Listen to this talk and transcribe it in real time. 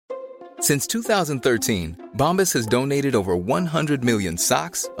Since 2013, Bombas has donated over 100 million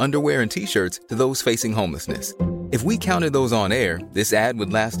socks, underwear, and T-shirts to those facing homelessness. If we counted those on air, this ad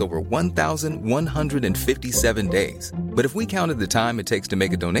would last over 1,157 days. But if we counted the time it takes to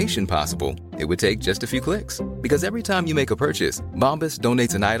make a donation possible, it would take just a few clicks. Because every time you make a purchase, Bombas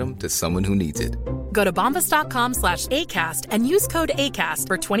donates an item to someone who needs it. Go to bombas.com/ACAST and use code ACAST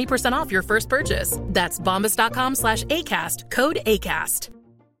for 20% off your first purchase. That's bombas.com/ACAST, code ACAST.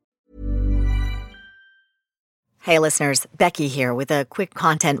 Hey listeners, Becky here with a quick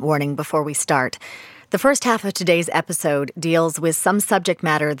content warning before we start. The first half of today's episode deals with some subject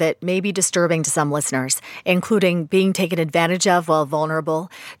matter that may be disturbing to some listeners, including being taken advantage of while vulnerable,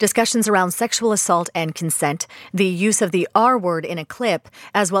 discussions around sexual assault and consent, the use of the R word in a clip,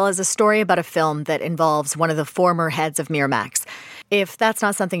 as well as a story about a film that involves one of the former heads of Miramax. If that's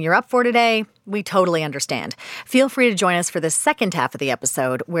not something you're up for today, we totally understand. Feel free to join us for the second half of the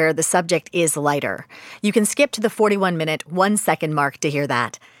episode, where the subject is lighter. You can skip to the 41-minute, 1-second mark to hear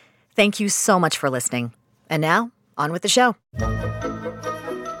that. Thank you so much for listening. And now, on with the show.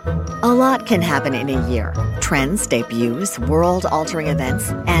 A lot can happen in a year. Trends, debuts, world-altering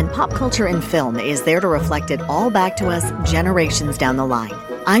events, and pop culture in film is there to reflect it all back to us generations down the line.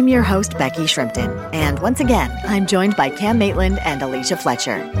 I'm your host, Becky Shrimpton, and once again, I'm joined by Cam Maitland and Alicia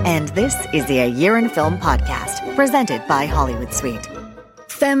Fletcher. And this is the A Year in Film podcast, presented by Hollywood Suite.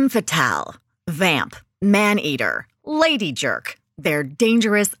 Femme fatale, vamp, man-eater, lady jerk. They're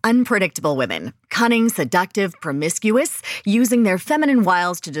dangerous, unpredictable women, cunning, seductive, promiscuous, using their feminine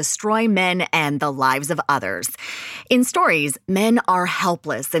wiles to destroy men and the lives of others. In stories, men are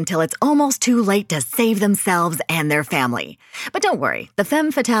helpless until it's almost too late to save themselves and their family. But don't worry, the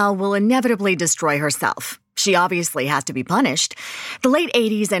femme fatale will inevitably destroy herself. She obviously has to be punished. The late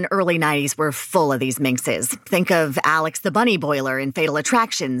 80s and early 90s were full of these minxes. Think of Alex the Bunny Boiler in Fatal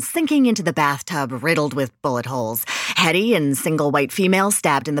Attraction sinking into the bathtub riddled with bullet holes. Hetty in Single White Female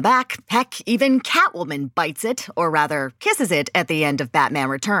stabbed in the back. Heck, even Catwoman bites it, or rather kisses it, at the end of Batman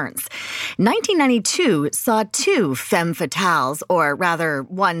Returns. 1992 saw two femme fatales, or rather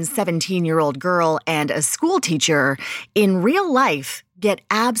one 17-year-old girl and a schoolteacher, in real life get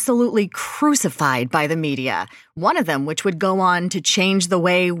absolutely crucified by the media. One of them, which would go on to change the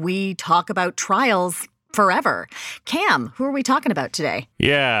way we talk about trials forever. Cam, who are we talking about today?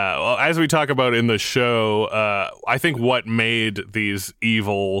 Yeah, well, as we talk about in the show, I think what made these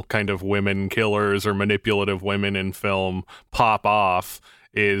evil kind of women killers or manipulative women in film pop off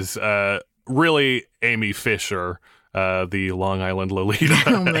is really Amy Fisher. The Long Island Lolita,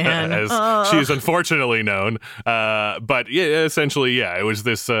 as she is unfortunately known. But yeah, essentially, yeah, it was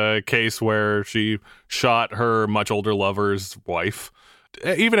this case where she shot her much older lover's wife.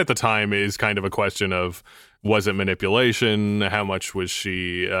 Even at the time, is kind of a question of, was it manipulation? How much was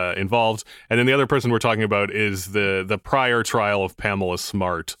she involved? And then the other person we're talking about is the prior trial of Pamela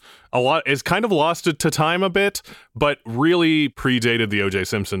Smart. A lot is kind of lost to time a bit, but really predated the O.J.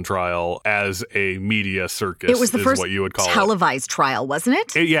 Simpson trial as a media circus. It was the first what you would call televised trial, wasn't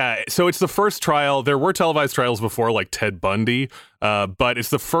it? Yeah, so it's the first trial. There were televised trials before, like Ted Bundy, but it's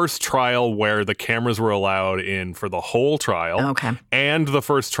the first trial where the cameras were allowed in for the whole trial. Okay. And the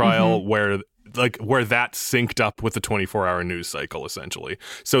first trial where that synced up with the 24-hour news cycle, essentially.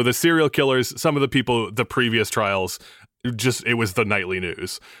 So the serial killers, some of the people, the previous trials, it was the nightly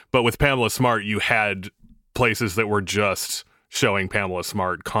news. But with Pamela Smart, you had places that were just showing Pamela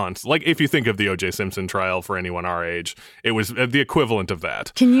Smart like if you think of the O.J. Simpson trial for anyone our age, it was the equivalent of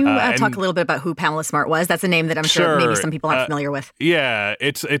that. Can you talk a little bit about who Pamela Smart was? That's a name that I'm sure maybe some people aren't familiar with. Yeah,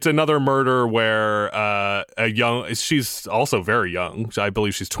 it's another murder where she's also very young. I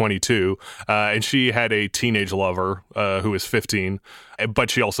believe she's 22, and she had a teenage lover who was 15, but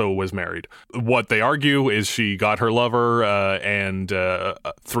she also was married. What they argue is she got her lover and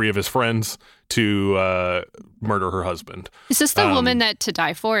 3 of his friends to murder her husband. Is this the woman that To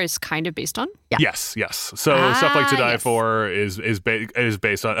Die For is kind of based on? Yeah. Yes. So stuff like To Die For is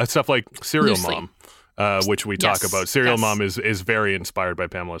based on stuff like Serial Loosely. Mom. Which we talk about. Serial Mom is very inspired by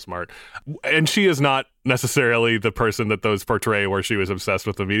Pamela Smart. And she is not necessarily the person that those portray where she was obsessed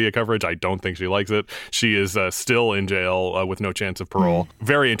with the media coverage. I don't think she likes it. She is still in jail with no chance of parole.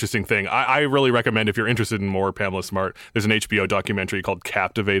 Very interesting thing. I really recommend, if you're interested in more Pamela Smart, there's an HBO documentary called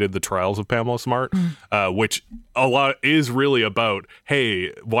Captivated, The Trials of Pamela Smart, which a lot is really about,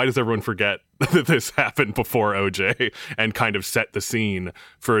 hey, why does everyone forget that this happened before OJ, and kind of set the scene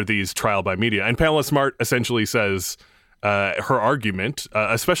for these trial by media. And Pamela Smart essentially says her argument,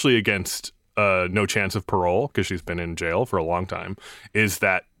 especially against no chance of parole, because she's been in jail for a long time, is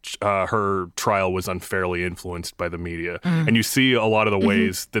that her trial was unfairly influenced by the media. And you see a lot of the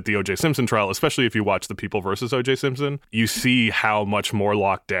ways that the O.J. Simpson trial, especially if you watch The People versus O.J. Simpson, you see how much more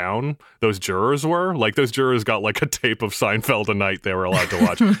locked down those jurors were. Like, those jurors got like a tape of Seinfeld a night they were allowed to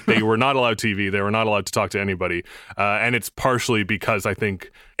watch. They were not allowed TV. They were not allowed to talk to anybody. And it's partially because I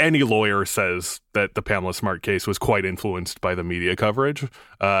think any lawyer says that the Pamela Smart case was quite influenced by the media coverage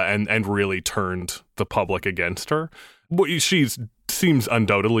and really turned the public against her. She's seems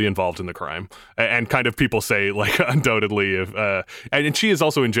undoubtedly involved in the crime, and kind of people say like undoubtedly and she is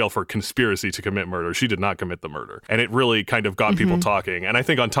also in jail for conspiracy to commit murder. She did not commit the murder, and it really kind of got people talking. And I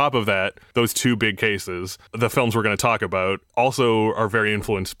think on top of that, those two big cases, the films we're going to talk about, also are very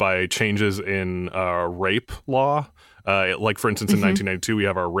influenced by changes in rape law. Like, for instance, in 1992, we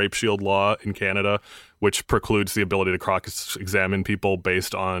have our rape shield law in Canada, which precludes the ability to cross-examine people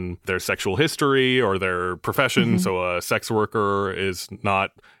based on their sexual history or their profession. So a sex worker is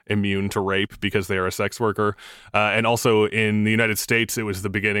not immune to rape because they are a sex worker. And also in the United States, it was the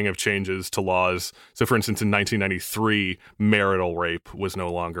beginning of changes to laws. So, for instance, in 1993, marital rape was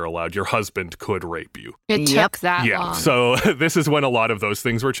no longer allowed. Your husband could rape you. It took that long. So this is when a lot of those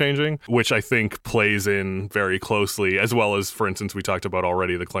things were changing, which I think plays in very closely, as well as, for instance, we talked about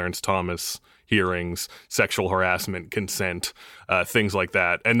already the Clarence Thomas hearings, sexual harassment, consent, things like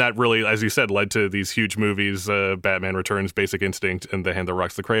that. And that really, as you said, led to these huge movies. Batman Returns, Basic Instinct, and The Hand That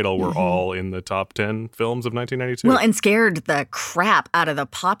Rocks the Cradle were all in the top 10 films of 1992. Well, and scared the crap out of the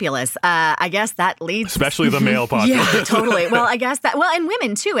populace. I guess that leads... Especially the male populace. Yeah, totally. Well, I guess that... Well, and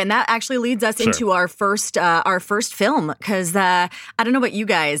women, too. And that actually leads us into our first film. Because I don't know about you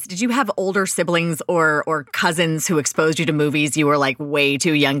guys. Did you have older siblings or cousins who exposed you to movies you were like way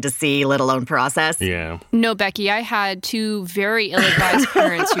too young to see, let alone process? Yeah. No, Becky, I had two very ill-advised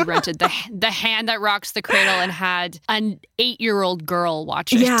parents who rented the Hand That Rocks the Cradle and had an 8-year-old girl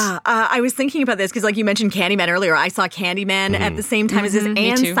watch it. Yeah, I was thinking about this because, like you mentioned Candyman earlier, I saw Candyman at the same time as this,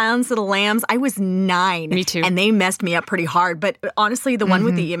 and Silence of the Lambs. I was 9. Me too. And they messed me up pretty hard. But honestly, the one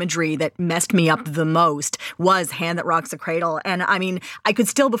with the imagery that messed me up the most was Hand That Rocks the Cradle. And I mean, I could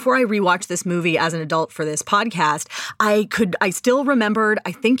still, before I rewatched this movie as an adult for this podcast, I still remembered,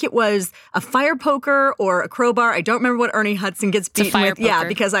 I think it was a fire poker or a crowbar. I don't remember what Ernie Hudson gets beaten with. Poker. Yeah,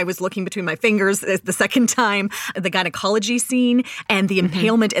 because I was looking between my fingers the second time. The gynecology scene and the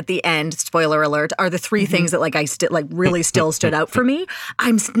impalement at the end, spoiler alert, are the three things that like I really still stood out for me.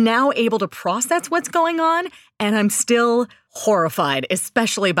 I'm now able to process what's going on, and I'm still horrified,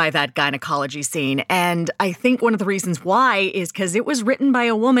 especially by that gynecology scene. And I think one of the reasons why is because it was written by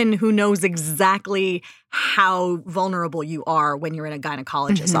a woman who knows exactly how vulnerable you are when you're in a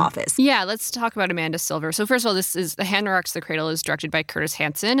gynecologist's office. Yeah, let's talk about Amanda Silver. So first of all, this is The Hand That Rocks the Cradle is directed by Curtis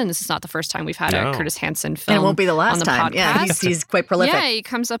Hanson, and this is not the first time we've had a Curtis Hanson film. And it won't be the last on the time. podcast. Yeah, he's quite prolific. Yeah, he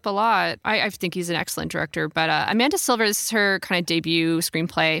comes up a lot. I think he's an excellent director. But Amanda Silver, this is her kind of debut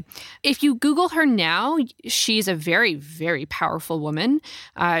screenplay. If you Google her now, she's a very, very powerful woman.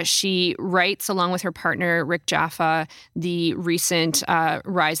 She writes, along with her partner, Rick Jaffa, the recent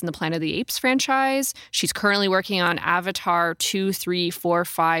Rise in the Planet of the Apes franchise. She's currently working on Avatar 2, 3, 4,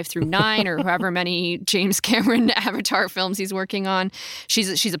 5 through 9, or however many James Cameron Avatar films he's working on.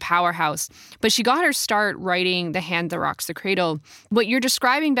 She's a powerhouse. But she got her start writing The Hand That Rocks the Cradle. What you're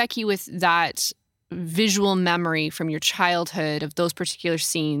describing, Becky, with that visual memory from your childhood of those particular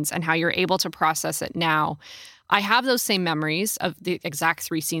scenes and how you're able to process it now, I have those same memories of the exact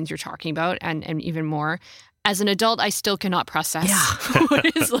 3 scenes you're talking about and even more. As an adult, I still cannot process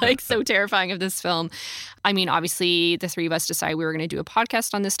what is like so terrifying of this film. I mean, obviously, the 3 of us decided we were going to do a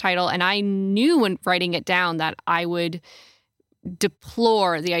podcast on this title, and I knew when writing it down that I would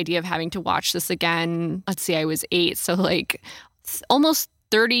deplore the idea of having to watch this again. Let's see, I was 8, so like almost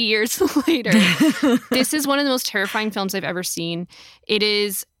 30 years later. This is one of the most terrifying films I've ever seen. It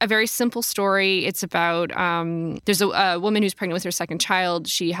is a very simple story. It's about, there's a woman who's pregnant with her second child.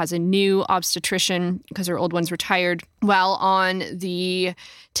 She has a new obstetrician because her old one's retired. While on the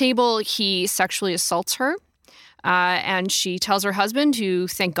table, he sexually assaults her. And she tells her husband, who,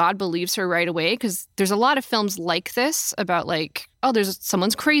 thank God, believes her right away, because there's a lot of films like this about like, oh,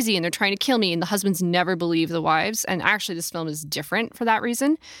 someone's crazy and they're trying to kill me, and the husbands never believe the wives. And actually, this film is different for that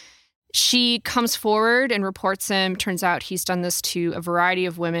reason. She comes forward and reports him. Turns out he's done this to a variety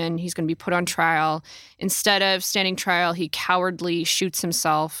of women. He's going to be put on trial. Instead of standing trial, he cowardly shoots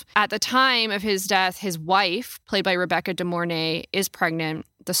himself. At the time of his death, his wife, played by Rebecca De Mornay, is pregnant.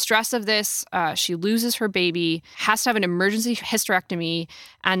 The stress of this, she loses her baby, has to have an emergency hysterectomy.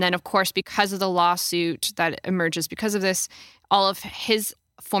 And then, of course, because of the lawsuit that emerges because of this, all of his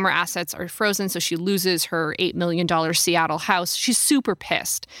former assets are frozen, so she loses her $8 million Seattle house. She's super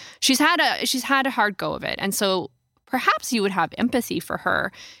pissed. She's had a hard go of it. And so perhaps you would have empathy for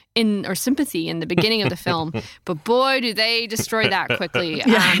her or sympathy in the beginning of the film, but boy, do they destroy that quickly.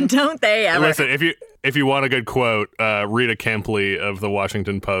 Don't they ever? Listen, if you want a good quote, Rita Kempley of the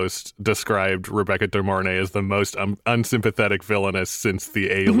Washington Post described Rebecca De Mornay as the most unsympathetic villainess since The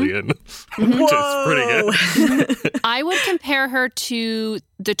Alien, which is pretty good. I would compare her to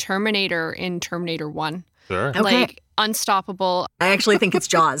the Terminator in Terminator 1. Sure. Okay. Like, unstoppable. I actually think it's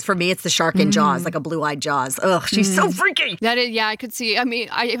Jaws. For me, it's the shark in Jaws, like a blue-eyed Jaws. Ugh, she's so freaky. That is, yeah, I could see. I mean,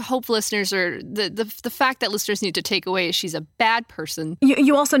 I hope listeners are the fact that listeners need to take away is she's a bad person.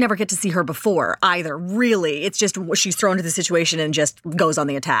 You also never get to see her before either, really. It's just she's thrown into the situation and just goes on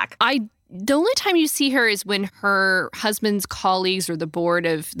the attack. The only time you see her is when her husband's colleagues or the board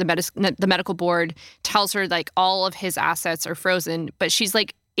of the medical board tells her like all of his assets are frozen, but she's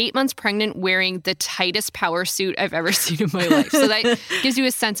like 8 months pregnant wearing the tightest power suit I've ever seen in my life. So that gives you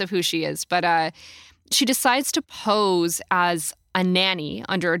a sense of who she is. But she decides to pose as a nanny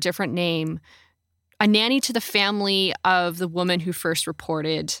under a different name, a nanny to the family of the woman who first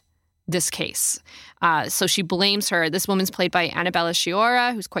reported this case. So she blames her. This woman's played by Annabella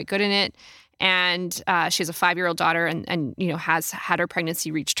Sciorra, who's quite good in it. And she has a 5-year-old daughter and has had her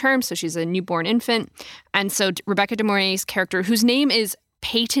pregnancy reach term. So she's a newborn infant. And so Rebecca De Mornay's character, whose name is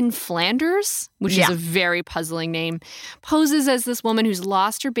Peyton Flanders, which is a very puzzling name, poses as this woman who's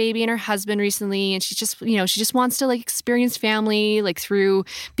lost her baby and her husband recently, and she just wants to like experience family like through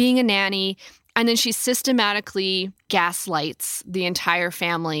being a nanny. And then she systematically gaslights the entire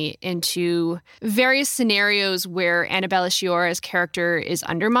family into various scenarios where Annabella Sciorra's character is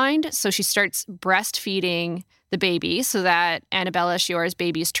undermined. So she starts breastfeeding the baby so that Annabella Sciorra's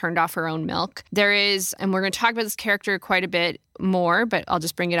baby is turned off her own milk. There is, and we're going to talk about this character quite a bit more, but I'll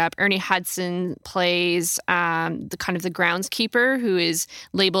just bring it up. Ernie Hudson plays the kind of the groundskeeper who is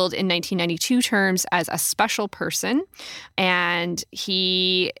labeled in 1992 terms as a special person. And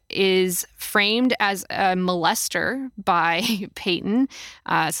he is framed as a molester by Peyton.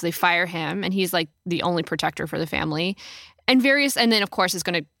 So they fire him, and he's like the only protector for the family. And then, of course, is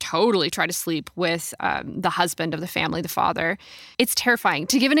going to totally try to sleep with the husband of the family, the father. It's terrifying.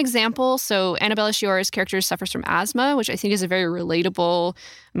 To give an example, so Annabella Sciorra's character suffers from asthma, which I think is a very relatable.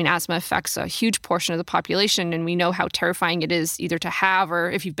 I mean, asthma affects a huge portion of the population, and we know how terrifying it is either to have or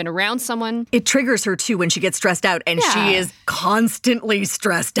if you've been around someone. It triggers her, too, when she gets stressed out, and she is constantly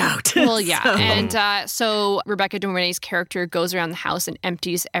stressed out. Well, yeah. And so Rebecca De Mornay's character goes around the house and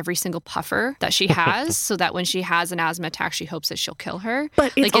empties every single puffer that she has so that when she has an asthma attack, she hopes that she'll kill her.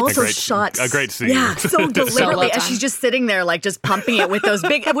 But it's also shot. A great scene. Yeah, so deliberately. So well as she's just sitting there, like, just pumping it with those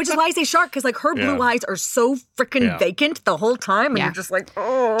big, which is why I say shark, because, like, her blue eyes are so freaking vacant the whole time. And you're just like,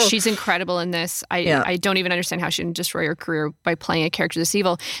 oh. She's incredible in this. I don't even understand how she didn't destroy her career by playing a character this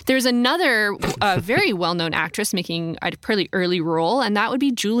evil. There's another very well-known actress making a pretty early role, and that would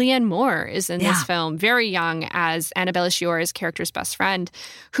be Julianne Moore is in this film, very young, as Annabella Sciorra's character's best friend,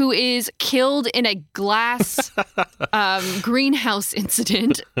 who is killed in a glass greenhouse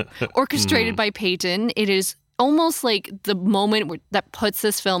incident orchestrated by Peyton. It is almost like the moment that puts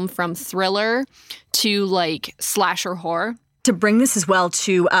this film from thriller to like slasher horror. To bring this as well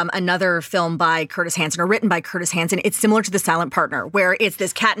to another film by Curtis Hanson, or written by Curtis Hanson, it's similar to The Silent Partner, where it's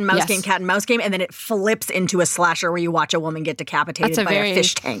this cat and mouse game, and then it flips into a slasher where you watch a woman get decapitated by a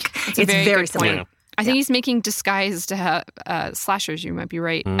fish tank. It's very similar. Yeah. I think he's making disguised slashers. You might be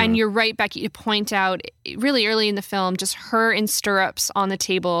right. And you're right, Becky, to point out really early in the film, just her in stirrups on the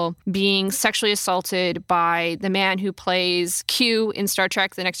table being sexually assaulted by the man who plays Q in Star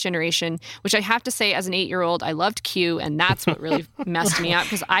Trek The Next Generation, which I have to say, as an 8-year-old, I loved Q, and that's what really messed me up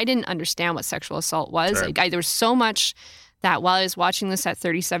because I didn't understand what sexual assault was. Sure. There was so much that while I was watching this at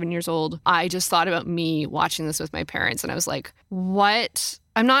 37 years old, I just thought about me watching this with my parents, and I was like, what?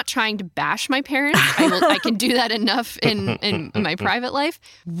 I'm not trying to bash my parents. I can do that enough in my private life.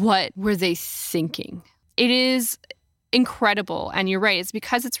 What were they thinking? It is incredible. And you're right. It's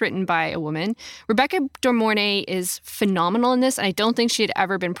because it's written by a woman. Rebecca De Mornay is phenomenal in this. And I don't think she had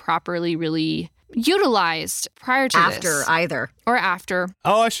ever been properly really utilized prior to this. After either. Or after.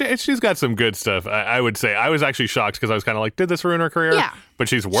 Oh, she's got some good stuff, I would say. I was actually shocked because I was kind of like, did this ruin her career? Yeah. But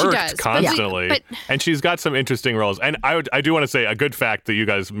she's worked constantly. And she's got some interesting roles. And I do want to say a good fact that you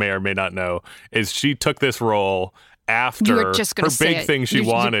guys may or may not know is she took this role after her big thing she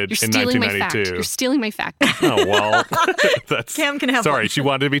wanted in 1992. You're stealing my fact. Oh, well. Cam can have sorry, one. she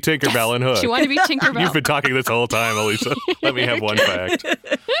wanted to be Tinkerbell and Hook. She wanted to be Tinkerbell. You've been talking this whole time, Alicia. Let me have one fact.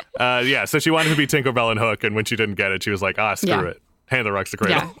 So she wanted to be Tinkerbell and Hook, and when she didn't get it, she was like, screw it. Hand that rocks the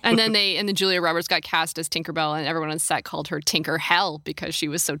cradle. Yeah, and then Julia Roberts got cast as Tinkerbell, and everyone on set called her Tinker Hell because she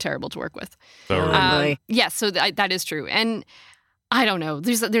was so terrible to work with. So So that is true. And I don't know.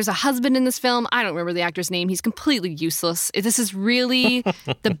 There's a husband in this film. I don't remember the actor's name. He's completely useless. This is really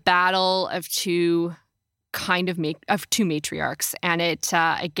the battle of two matriarchs, and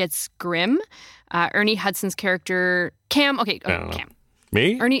it gets grim. Ernie Hudson's character, Cam. Okay, Cam.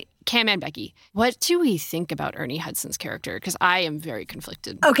 Me? Cam and Becky. What do we think about Ernie Hudson's character? Because I am very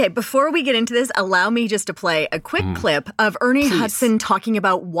conflicted. Okay, before we get into this, allow me just to play a quick clip of Ernie Hudson talking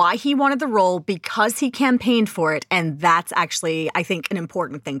about why he wanted the role, because he campaigned for it, and that's actually, I think, an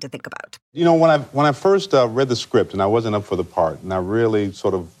important thing to think about. You know, when I first read the script and I wasn't up for the part, and I really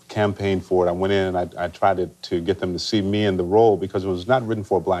sort of campaigned for it, I went in and I tried to get them to see me in the role because it was not written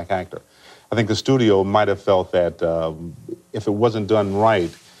for a black actor. I think the studio might have felt that if it wasn't done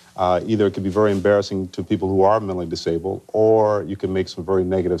right, either it could be very embarrassing to people who are mentally disabled, or you can make some very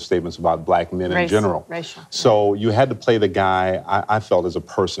negative statements about black men in general. Racial. So you had to play the guy, I felt, as a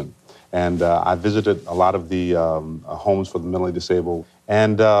person. And I visited a lot of the homes for the mentally disabled.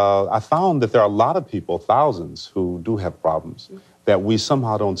 And I found that there are a lot of people, thousands, who do have problems that we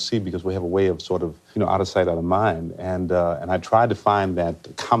somehow don't see because we have a way of sort of, out of sight, out of mind. And I tried to find that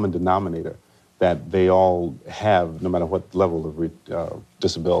common denominator that they all have, no matter what level of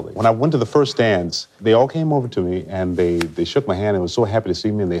disability. When I went to the first dance, they all came over to me and they shook my hand and was so happy to see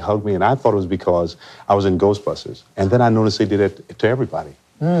me, and they hugged me, and I thought it was because I was in Ghostbusters. And then I noticed they did it to everybody.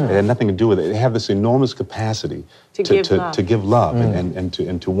 It had nothing to do with it. They have this enormous capacity to give love and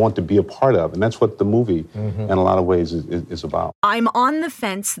to want to be a part of. And that's what the movie, in a lot of ways, is about. I'm on the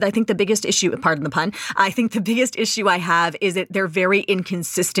fence. I think the biggest issue, pardon the pun, I think the biggest issue I have is that they're very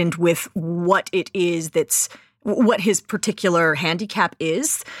inconsistent with what it is what his particular handicap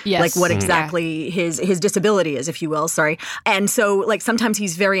is, like what exactly his disability is, if you will, sorry. And so, like, sometimes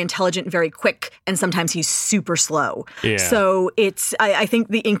he's very intelligent, very quick, and sometimes he's super slow. Yeah. So I think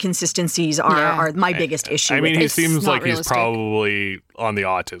the inconsistencies are my biggest issue. I mean, he seems like realistic. He's probably on the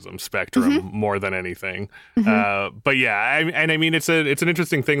autism spectrum more than anything. But yeah, I mean, it's an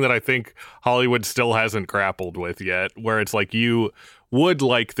interesting thing that I think Hollywood still hasn't grappled with yet, where it's like you would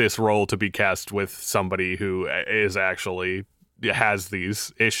like this role to be cast with somebody who is actually has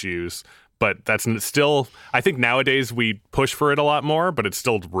these issues, but that's still, I think nowadays we push for it a lot more, but it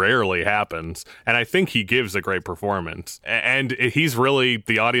still rarely happens. And I think he gives a great performance, and he's really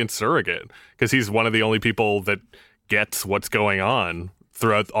the audience surrogate because he's one of the only people that gets what's going on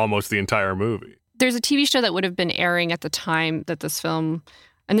throughout almost the entire movie. There's a TV show that would have been airing at the time that this film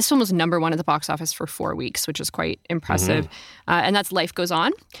was #1 at the box office for 4 weeks, which is quite impressive. And that's Life Goes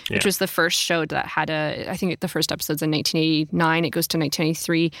On, which was the first show that had I think the first episode's in 1989. It goes to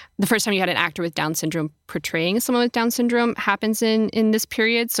 1993. The first time you had an actor with Down syndrome portraying someone with Down syndrome happens in this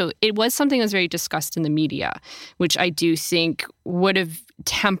period. So it was something that was very discussed in the media, which I do think would have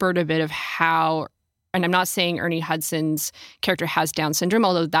tempered a bit of how. And I'm not saying Ernie Hudson's character has Down syndrome,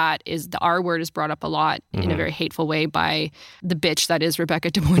 although the R word is brought up a lot in a very hateful way by the bitch that is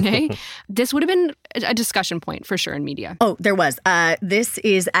Rebecca De Mornay. This would have been a discussion point for sure in media. Oh, there was. This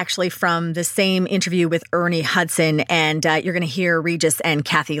is actually from the same interview with Ernie Hudson, and you're going to hear Regis and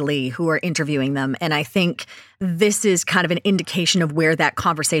Kathy Lee, who are interviewing them. And I think this is kind of an indication of where that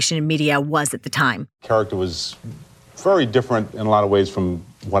conversation in media was at the time. Character was very different in a lot of ways from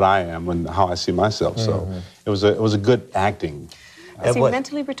what I am and how I see myself. So it was a good acting. Is he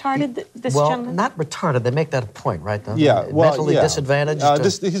mentally retarded, this gentleman? Not retarded. They make that a point, right? Yeah. Mentally disadvantaged?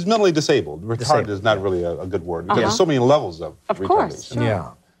 He's mentally disabled. Retarded is not really a good word. There's so many levels of retardation. Course. Sure.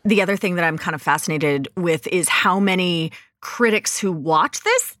 Yeah. The other thing that I'm kind of fascinated with is how many critics who watch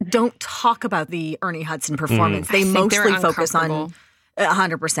this don't talk about the Ernie Hudson performance. They mostly focus on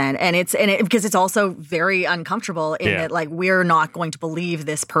 100%. And because it's also very uncomfortable in that, like, we're not going to believe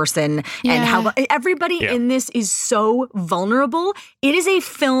this person and how everybody in this is so vulnerable. It is a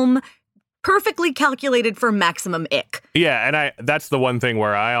film perfectly calculated for maximum ick. Yeah, and that's the one thing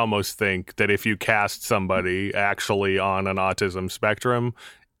where I almost think that if you cast somebody actually on an autism spectrum,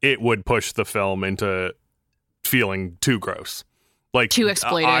 it would push the film into feeling too gross. Like, too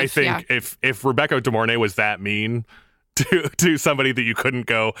exploitive. I think if Rebecca De Mornay was that mean to somebody that you couldn't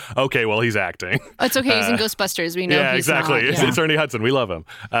go, okay, well, he's acting. It's okay. He's in Ghostbusters. We know he's exactly. Not, It's Ernie Hudson. We love him.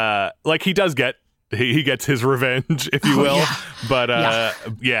 Like, he does get, he gets his revenge, if you will. But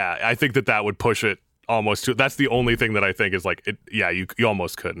I think that would push it almost to, that's the only thing that I think is like, you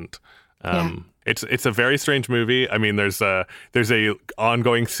almost couldn't. It's a very strange movie. I mean, there's a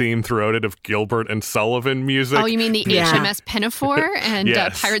ongoing theme throughout it of Gilbert and Sullivan music. Oh, you mean the HMS Pinafore and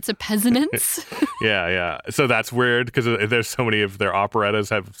Pirates of Peasants? Yeah. So that's weird because there's so many of their operettas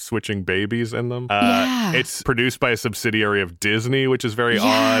have switching babies in them. It's produced by a subsidiary of Disney, which is very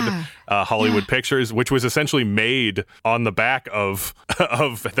odd. Hollywood Pictures, which was essentially made on the back of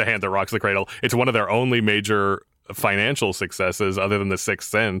The Hand That Rocks the Cradle. It's one of their only major financial successes other than The Sixth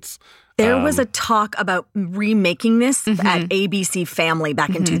Sense. There was a talk about remaking this at ABC Family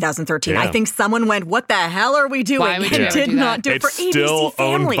back in 2013. I think someone went, "What the hell are we doing?" Why would you did not do it for ABC Family. It's still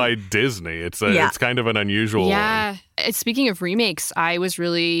owned by Disney. It's kind of an unusual one. Speaking of remakes, I was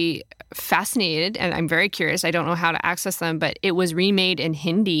really fascinated, and I'm very curious. I don't know how to access them, but it was remade in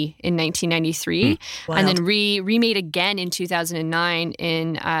Hindi in 1993, and then remade again in 2009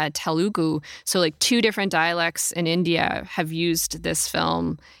 in Telugu. So like two different dialects in India have used this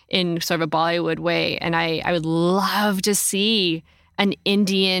film in sort of a Bollywood way, and I would love to see an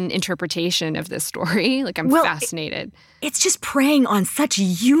Indian interpretation of this story. Like, I'm fascinated. It's just preying on such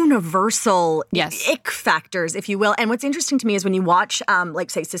universal ick factors, if you will. And what's interesting to me is when you watch, like,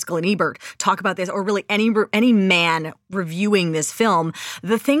 say, Siskel and Ebert talk about this, or really any man reviewing this film,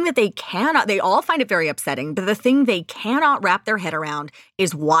 the thing that they all find it very upsetting, but the thing they cannot wrap their head around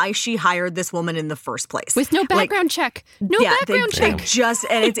is why she hired this woman in the first place. With no background check. No background check.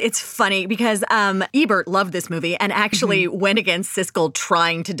 And it's funny because Ebert loved this movie and actually went against Siskel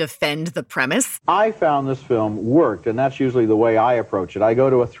trying to defend the premise. I found this film worked, and that's usually the way I approach it. I go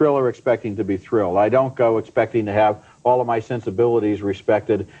to a thriller expecting to be thrilled. I don't go expecting to have all of my sensibilities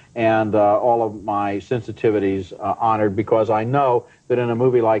respected and all of my sensitivities honored, because I know that in a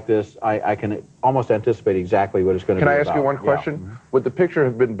movie like this, I can almost anticipate exactly what it's going to be about. Can I ask you one question? Would the picture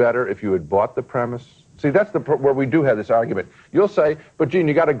have been better if you had bought the premise? See, that's where we do have this argument. You'll say, but Gene,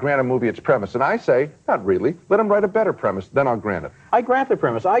 you got to grant a movie its premise. And I say, not really. Let them write a better premise, then I'll grant it. I grant the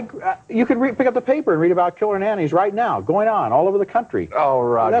premise. You could pick up the paper and read about killer nannies right now, going on all over the country. Oh,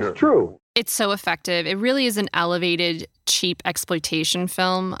 Roger. That's true. It's so effective. It really is an elevated, cheap exploitation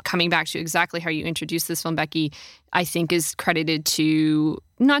film. Coming back to exactly how you introduced this film, Becky, I think is credited to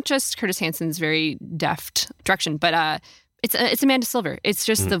not just Curtis Hanson's very deft direction, but it's Amanda Silver. It's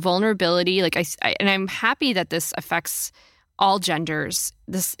just the vulnerability. Like and I'm happy that this affects all genders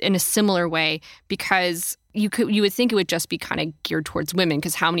this in a similar way, because you would think it would just be kind of geared towards women,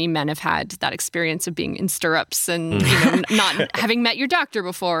 because how many men have had that experience of being in stirrups and not having met your doctor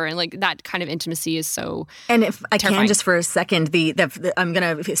before, and like that kind of intimacy is so. And if I can just for a second, I'm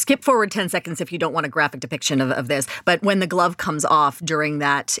going to skip forward 10 seconds if you don't want a graphic depiction of this. But when the glove comes off during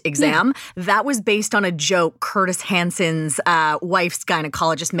that exam, that was based on a joke Curtis Hanson's wife's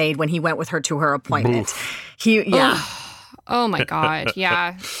gynecologist made when he went with her to her appointment. Oh my God.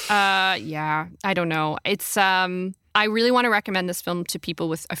 Yeah. I don't know. It's, I really want to recommend this film to people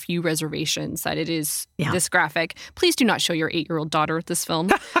with a few reservations that it is this graphic. Please do not show your 8-year-old daughter this film.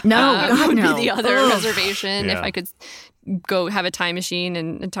 That would be the other reservation. If I could go have a time machine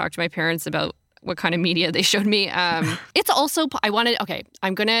and talk to my parents about what kind of media they showed me. It's also, I'm going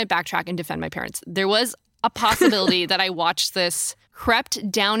to backtrack and defend my parents. There was a possibility that I watched this crept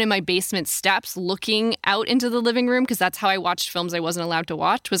down in my basement steps looking out into the living room, because that's how I watched films I wasn't allowed to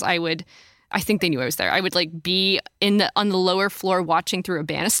watch. I think they knew I was there. I would like be on the lower floor watching through a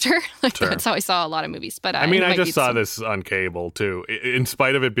banister. That's how I saw a lot of movies. But I just saw this on cable too. In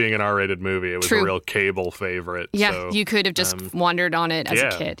spite of it being an R-rated movie, it was a real cable favorite. Yeah, so, you could have just wandered on it as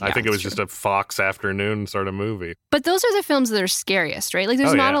a kid. I think it was just a Fox afternoon sort of movie. But those are the films that are scariest, right? Like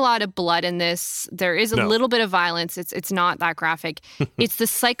there's not a lot of blood in this. There is a little bit of violence. It's not that graphic. It's the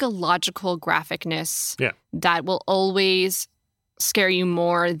psychological graphicness that will always scare you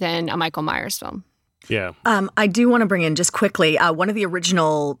more than a Michael Myers film. Yeah. I do want to bring in just quickly one of the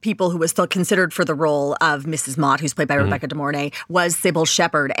original people who was still considered for the role of Mrs. Mott, who's played by Rebecca De Mornay, was Sybil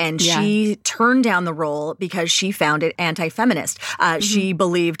Shepherd. And she turned down the role because she found it anti-feminist. She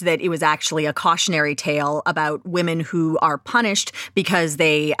believed that it was actually a cautionary tale about women who are punished because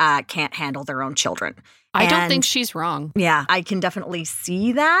they can't handle their own children. I don't think she's wrong. Yeah, I can definitely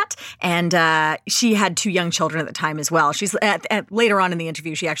see that. And she had 2 young children at the time as well. She's later on in the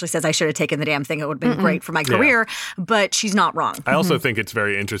interview, she actually says, I should have taken the damn thing. It would have been great for my career. But she's not wrong. I also think it's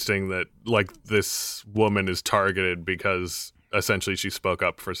very interesting that like this woman is targeted because essentially she spoke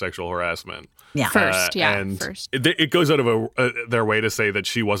up for sexual harassment. Yeah. First. It goes out of their way to say that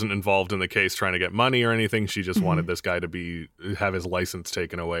she wasn't involved in the case trying to get money or anything. She just wanted this guy to have his license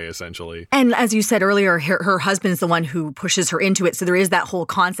taken away, essentially. And as you said earlier, her husband's the one who pushes her into it. So there is that whole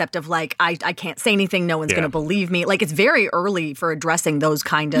concept of like, I can't say anything. No one's going to believe me. Like it's very early for addressing those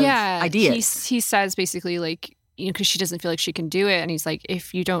kind of ideas. He says basically like, because she doesn't feel like she can do it. And he's like,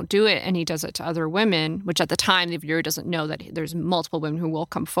 if you don't do it, and he does it to other women, which at the time the viewer doesn't know that there's multiple women who will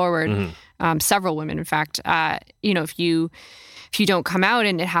come forward, several women, in fact. If you don't come out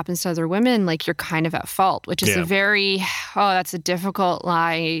and it happens to other women, like, you're kind of at fault, which is that's a difficult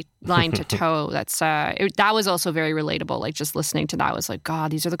line to toe. That was also very relatable. Like, just listening to that was like,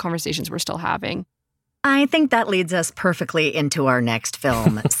 God, these are the conversations we're still having. I think that leads us perfectly into our next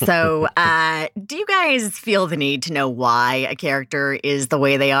film. So, do you guys feel the need to know why a character is the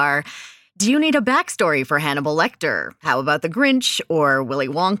way they are? Do you need a backstory for Hannibal Lecter? How about The Grinch or Willy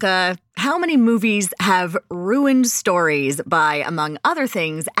Wonka? How many movies have ruined stories by, among other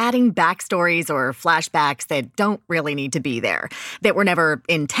things, adding backstories or flashbacks that don't really need to be there, that were never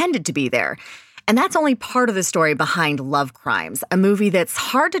intended to be there? And that's only part of the story behind Love Crimes, a movie that's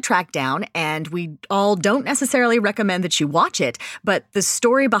hard to track down, and we all don't necessarily recommend that you watch it, but the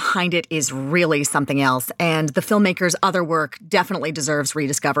story behind it is really something else, and the filmmaker's other work definitely deserves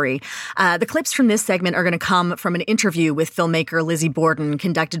rediscovery. The clips from this segment are going to come from an interview with filmmaker Lizzie Borden,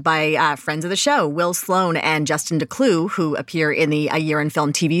 conducted by friends of the show, Will Sloan and Justin Decloux, who appear in the A Year in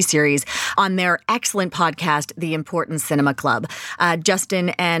Film TV series on their excellent podcast, The Important Cinema Club. Justin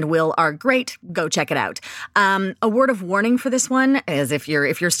and Will are great. Go check it out. A word of warning for this one, as if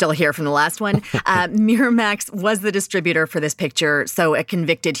you're still here from the last one, Miramax was the distributor for this picture, so a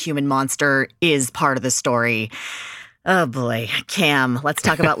convicted human monster is part of the story. Oh boy, Cam, let's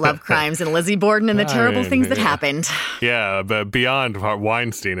talk about Love Crimes and Lizzie Borden and the terrible things that happened. Yeah, but beyond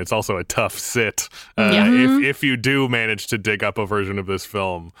Weinstein, it's also a tough sit. If you do manage to dig up a version of this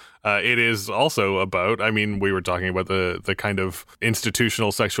film, it is also about, we were talking about the kind of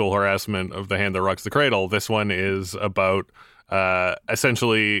institutional sexual harassment of the hand that rocks the cradle. This one is about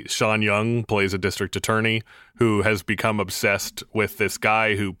essentially Sean Young plays a district attorney who has become obsessed with this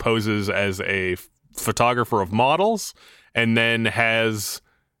guy who poses as a photographer of models and then has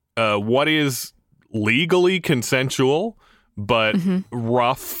what is legally consensual but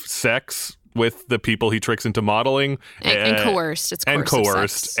rough sex with the people he tricks into modeling and coerced. It's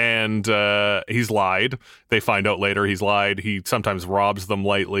coerced. And he's lied. They find out later he's lied. He sometimes robs them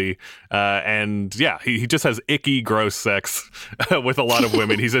lightly. He just has icky, gross sex with a lot of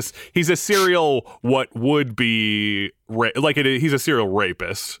women. He's a serial he's a serial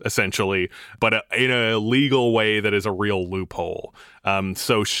rapist, essentially, but in a legal way that is a real loophole.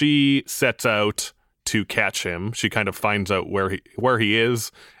 So she sets out to catch him. She kind of finds out where he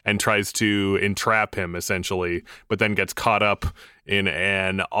is and tries to entrap him, essentially, but then gets caught up in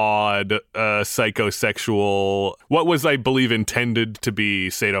an odd psychosexual, what was, I believe, intended to be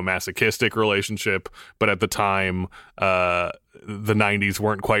sadomasochistic relationship, but at the time the 90s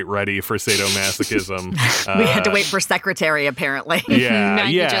weren't quite ready for sadomasochism. We had to wait for Secretary, apparently.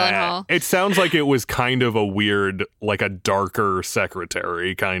 Maggie Gyllenhaal. It sounds like it was kind of a weird, like a darker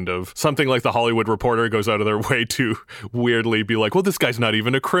Secretary, kind of. Something like The Hollywood Reporter goes out of their way to weirdly be like, well, this guy's not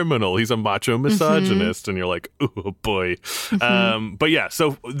even a criminal. He's a macho misogynist. And you're like, oh, boy. But yeah,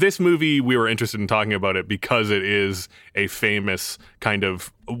 so this movie, we were interested in talking about it because it is a famous kind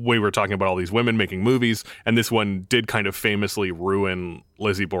of, we were talking about all these women making movies, and this one did kind of famously ruin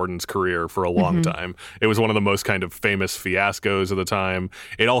Lizzie Borden's career for a long time. It was one of the most kind of famous fiascos of the time.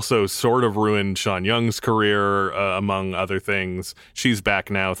 It also sort of ruined Sean Young's career, among other things. She's back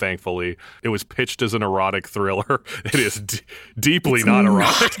now, thankfully. It was pitched as an erotic thriller. It is deeply not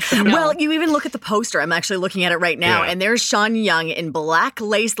erotic. No. Well, you even look at the poster. I'm actually looking at it right now, and there's Sean Young in black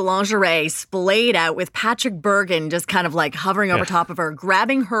lace lingerie, splayed out with Patrick Bergin just kind of like hovering over top of her,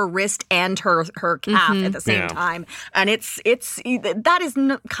 grabbing her wrist and her calf at the same time. And that is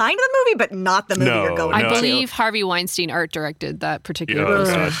kind of the movie, but not the movie you're going to. I believe Harvey Weinstein art directed that particular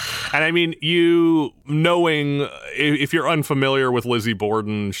poster. And I mean, you knowing, if you're unfamiliar with Lizzie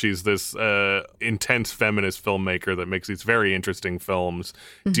Borden, she's this intense feminist filmmaker that makes these very interesting films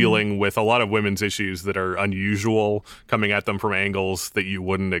dealing with a lot of women's issues that are unusual, coming at them from angles that you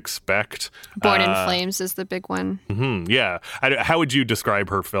wouldn't expect. Born in Flames is the big one. Yeah. How would you describe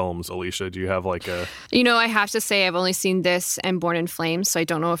her films, Alicia? Do you have like a... I have to say I've only seen this and Born in Flames, so I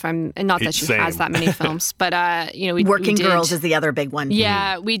don't know if I'm... Not that she has that many films, but, Working Girls is the other big one.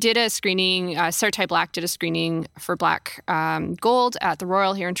 Yeah, we did a screening, Sarah Ty Black did a screening for Black Gold at the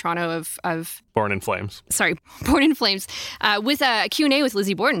Royal here in Toronto of Born in Flames. Sorry, Born in Flames, with a Q&A with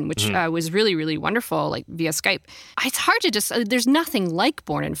Lizzie Borden, which was really, really wonderful, like via Skype. It's hard to just... there's nothing like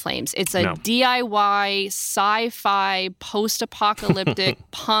Born in Flames. It's a DIY, sci-fi, post-apocalyptic,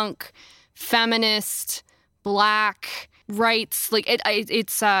 punk, feminist, Black, writes like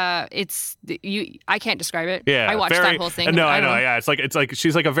it's I can't describe it. Yeah, I watched that whole thing. No, I know. Yeah, it's like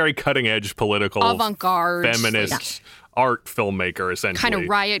she's like a very cutting edge political, avant-garde, feminist art filmmaker, essentially. Kind of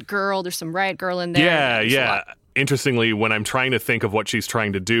Riot Girl. There's some Riot Girl in there. Yeah. Interestingly, when I'm trying to think of what she's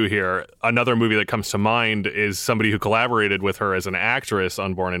trying to do here, another movie that comes to mind is somebody who collaborated with her as an actress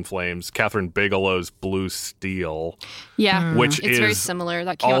on Born in Flames, Catherine Bigelow's Blue Steel. Yeah, which it's is very similar.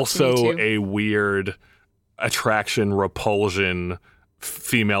 That came also up to me too. a weird attraction, repulsion,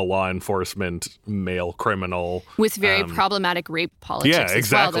 female law enforcement, male criminal. With very problematic rape politics as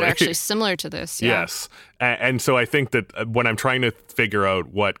well that are actually similar to this. Yeah. Yes. And so I think that when I'm trying to figure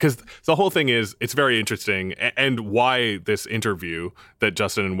out because the whole thing is, it's very interesting, and why this interview that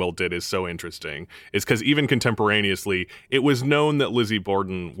Justin and Will did is so interesting is because even contemporaneously, it was known that Lizzie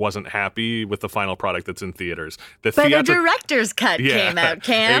Borden wasn't happy with the final product that's in theaters. But a director's cut came out,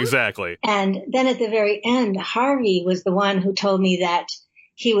 Cam. Exactly. And then at the very end, Harvey was the one who told me that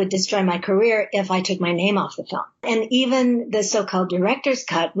he would destroy my career if I took my name off the film. And even the so-called director's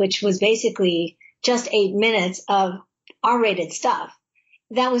cut, which was basically just 8 minutes of R-rated stuff,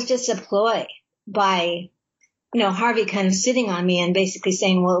 that was just a ploy by, Harvey kind of sitting on me and basically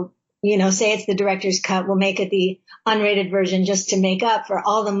saying, well, say it's the director's cut, we'll make it the unrated version just to make up for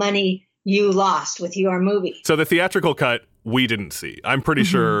all the money you lost with your movie. So the theatrical cut we didn't see. I'm pretty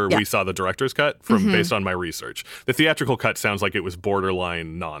sure we saw the director's cut based on my research. The theatrical cut sounds like it was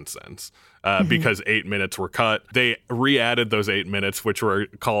borderline nonsense because 8 minutes were cut. They re-added those 8 minutes, which were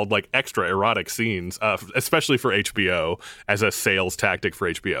called like extra erotic scenes, especially for HBO, as a sales tactic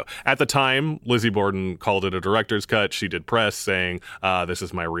for HBO. At the time, Lizzie Borden called it a director's cut. She did press saying, this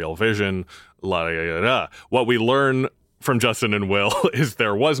is my real vision. La, la, la, la. What we learn from Justin and Will is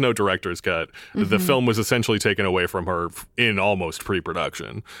there was no director's cut. The film was essentially taken away from her in almost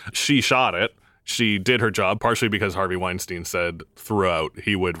pre-production. She shot it. She did her job, partially because Harvey Weinstein said throughout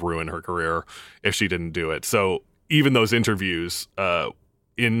he would ruin her career if she didn't do it. So even those interviews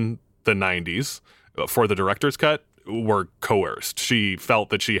in the 90s for the director's cut were coerced. She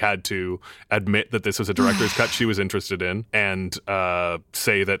felt that she had to admit that this was a director's cut she was interested in and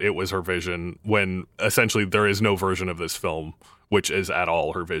say that it was her vision when essentially there is no version of this film which is at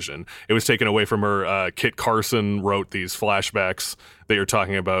all her vision. It was taken away from her. Kit Carson wrote these flashbacks that you're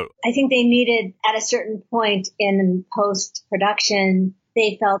talking about. I think they needed, at a certain point in post-production,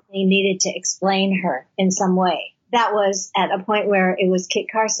 they felt they needed to explain her in some way. That was at a point where it was Kit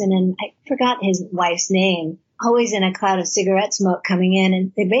Carson, and I forgot his wife's name, always in a cloud of cigarette smoke coming in,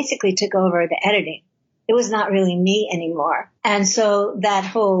 and they basically took over the editing. It was not really me anymore. And so that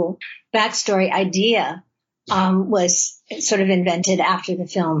whole backstory idea was sort of invented after the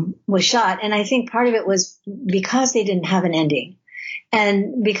film was shot. And I think part of it was because they didn't have an ending.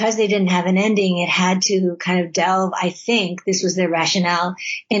 And because they didn't have an ending, it had to kind of delve, I think this was their rationale,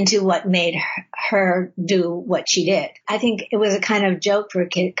 into what made her do what she did. I think it was a kind of joke for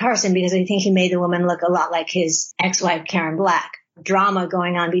Kit Carson because I think he made the woman look a lot like his ex-wife, Karen Black. Drama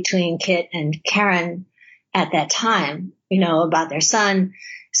going on between Kit and Karen at that time, about their son.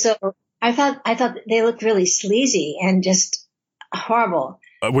 So I thought they looked really sleazy and just horrible.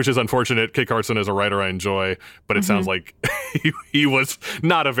 Which is unfortunate. Kit Carson is a writer I enjoy, but it sounds like he was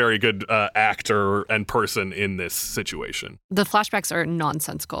not a very good actor and person in this situation. The flashbacks are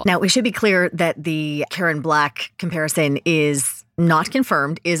nonsensical. Now, we should be clear that the Karen Black comparison is not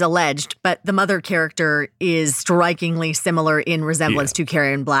confirmed, is alleged, but the mother character is strikingly similar in resemblance to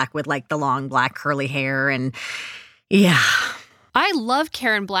Karen Black with like the long black curly hair and I love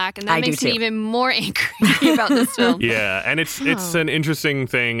Karen Black, and that makes me even more angry about this film. Yeah, and it's an interesting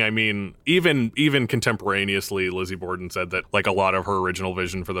thing. I mean, even contemporaneously, Lizzie Borden said that like a lot of her original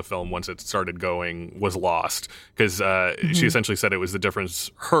vision for the film, once it started going, was lost because she essentially said it was the difference.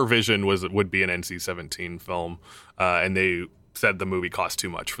 Her vision would be an NC-17 film, and they said the movie cost too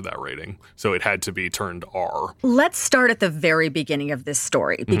much for that rating, so it had to be turned R. Let's start at the very beginning of this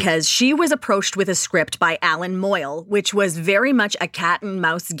story, because she was approached with a script by Alan Moyle, which was very much a cat and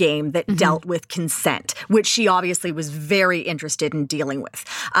mouse game that dealt with consent, which she obviously was very interested in dealing with.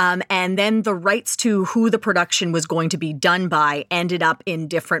 And then the rights to who the production was going to be done by ended up in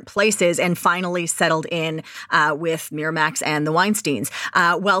different places and finally settled in with Miramax and the Weinsteins,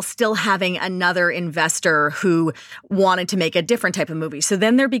 while still having another investor who wanted to make a different type of movie. So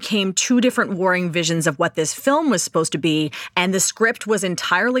then there became two different warring visions of what this film was supposed to be, and the script was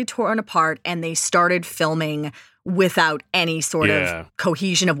entirely torn apart, and they started filming without any sort of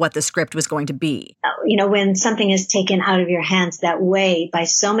cohesion of what the script was going to be. When something is taken out of your hands that way by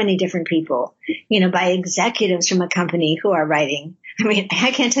so many different people, by executives from a company who are writing, I mean,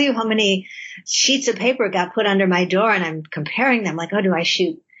 I can't tell you how many sheets of paper got put under my door, and I'm comparing them. Like, oh, do I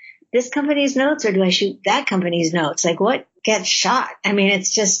shoot this company's notes or do I shoot that company's notes? Like, what gets shot? I mean,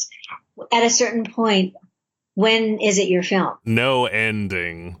 it's just at a certain point, when is it your film? No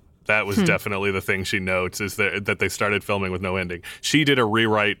ending. That was definitely the thing she notes, is that they started filming with no ending. She did a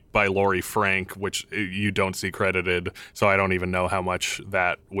rewrite by Laurie Frank, which you don't see credited, so I don't even know how much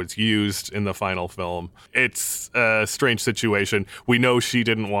that was used in the final film. It's a strange situation. We know she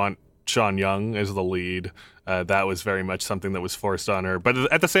didn't want Sean Young as the lead. That was very much something that was forced on her. But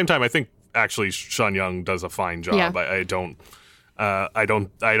at the same time, I think actually Sean Young does a fine job. Yeah. I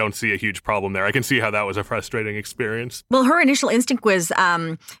don't see a huge problem there. I can see how that was a frustrating experience. Well, her initial instinct was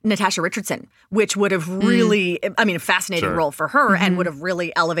Natasha Richardson, which would have really, a fascinating role for her and would have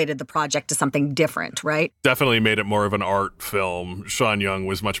really elevated the project to something different, right? Definitely made it more of an art film. Sean Young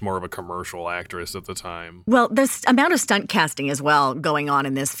was much more of a commercial actress at the time. Well, there's amount of stunt casting as well going on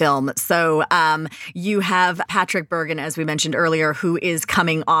in this film. So you have Patrick Bergin, as we mentioned earlier, who is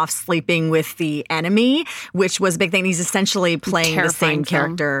coming off Sleeping with the Enemy, which was a big thing. He's essentially playing the same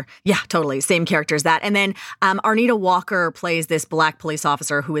character. Yeah, totally. Same character as that. And then Arnita Walker plays this black police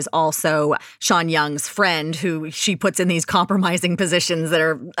officer who is also Sean Young's friend, who she puts in these compromising positions that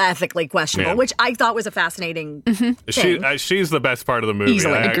are ethically questionable, which I thought was a fascinating thing. She's the best part of the movie.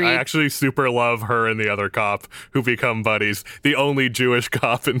 Easily. I actually super love her and the other cop who become buddies. The only Jewish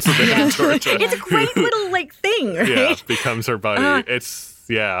cop in Savannah, Georgia. It's a great little thing, right? Yeah, becomes her buddy.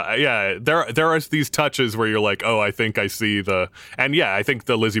 Yeah. There are these touches where you're like, oh, I think I see I think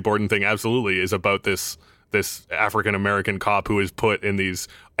the Lizzie Borden thing absolutely is about this African American cop who is put in these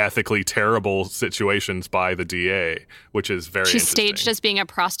ethically terrible situations by the DA, which is very She's interesting. staged as being a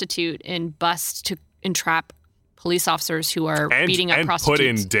prostitute and bust to entrap police officers who are beating up prostitutes.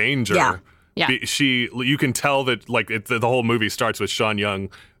 And put in danger. Yeah. You can tell that the whole movie starts with Sean Young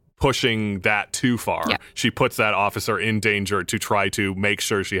pushing that too far. Yeah. She puts that officer in danger to try to make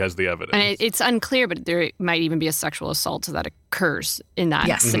sure she has the evidence. And it's unclear, but there might even be a sexual assault that occurs in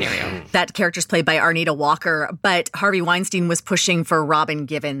that scenario. Mm-hmm. That character's played by Arnita Walker, but Harvey Weinstein was pushing for Robin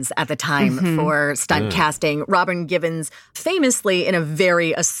Givens at the time for stunt casting. Robin Givens famously in a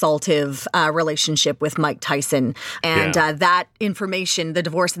very assaultive relationship with Mike Tyson. And that information, the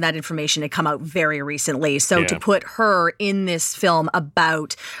divorce and that information had come out very recently. So to put her in this film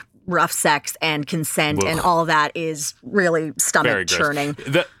about rough sex and consent and all that is really stomach churning.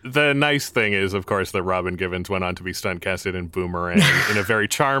 The nice thing is, of course, that Robin Givens went on to be stunt casted in Boomerang in a very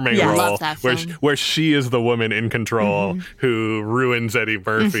charming role where she is the woman in control who ruins Eddie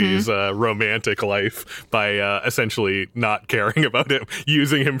Murphy's romantic life by essentially not caring about him,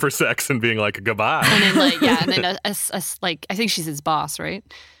 using him for sex and being like, goodbye. And then I think she's his boss, right?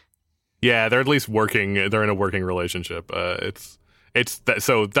 Yeah, they're at least working. They're in a working relationship.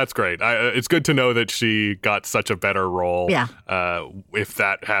 So that's great. It's good to know that she got such a better role. Yeah. If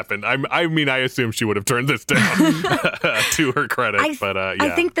that happened, I assume she would have turned this down to her credit.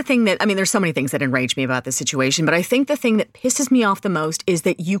 I think the thing that there's so many things that enrage me about this situation, but I think the thing that pisses me off the most is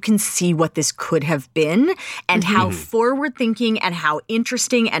that you can see what this could have been and how forward-thinking and how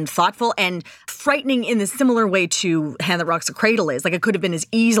interesting and thoughtful and frightening in the similar way to Hand That Rocks the Cradle is. Like, it could have been as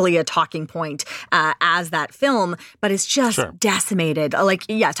easily a talking point as that film, but it's just decimated.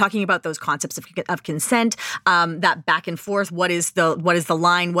 Talking about those concepts of consent, that back and forth. What is the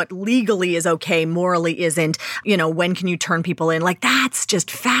line? What legally is okay, morally isn't. When can you turn people in? Like, that's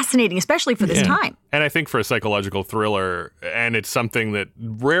just fascinating, especially for this time. And I think for a psychological thriller, and it's something that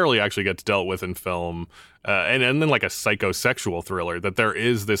rarely actually gets dealt with in film, and then like a psychosexual thriller, that there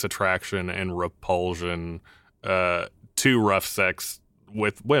is this attraction and repulsion to rough sex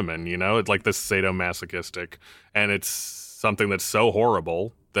with women. It's like this sadomasochistic, and it's something that's so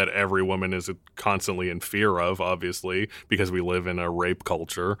horrible that every woman is constantly in fear of, obviously, because we live in a rape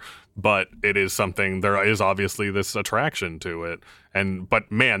culture. But it is something, there is obviously this attraction to it.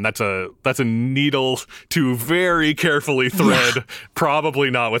 But man, that's a needle to very carefully thread. Yeah. Probably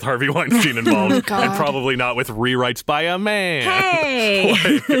not with Harvey Weinstein involved, and probably not with rewrites by a man. Hey,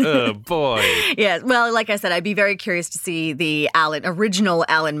 oh boy. Yeah. Well, like I said, I'd be very curious to see the original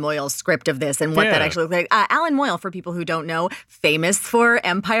Alan Moyle script of this and what that actually looks like. Alan Moyle, for people who don't know, famous for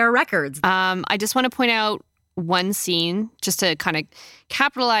Empire Records. I just want to point out one scene just to kind of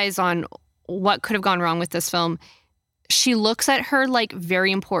capitalize on what could have gone wrong with this film. She looks at her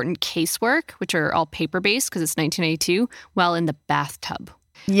very important casework, which are all paper-based because it's 1992, while in the bathtub.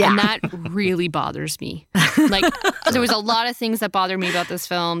 Yeah. And that really bothers me. There was a lot of things that bothered me about this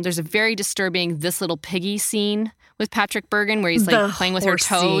film. There's a very disturbing This Little Piggy scene with Patrick Bergin where he's like playing with her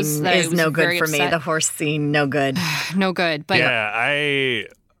toes. That is no good for me. The horse scene, no good. No good. But yeah,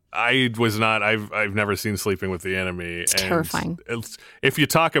 I was not. I've never seen Sleeping with the Enemy. It's terrifying. If you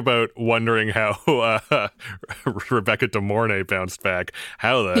talk about wondering how Rebecca De Mornay bounced back,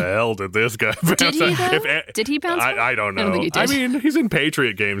 how the hell did this guy bounce back? Did he bounce back? I don't know. I don't think he did. I mean, he's in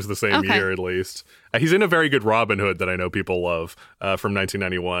Patriot Games the same year at least. He's in a very good Robin Hood that I know people love from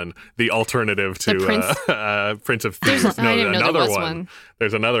 1991. The alternative to Prince of Thieves. Another one.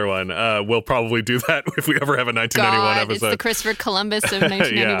 There's another one. We'll probably do that if we ever have a 1991 episode. It's the Christopher Columbus of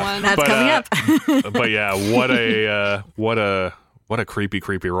 1991. That's coming up. But yeah, what a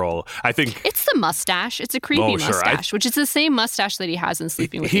creepy role. I think it's the mustache. It's a creepy mustache, which is the same mustache that he has in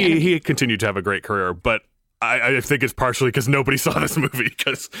Sleeping with the Enemy. He continued to have a great career, but I think it's partially because nobody saw this movie.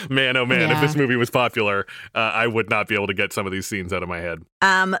 Because man, oh man, if this movie was popular, I would not be able to get some of these scenes out of my head.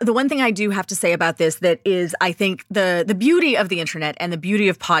 The one thing I do have to say about this that is, I think, the beauty of the internet and the beauty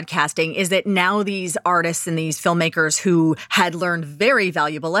of podcasting is that now these artists and these filmmakers who had learned very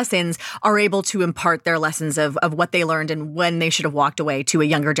valuable lessons are able to impart their lessons of what they learned and when they should have walked away to a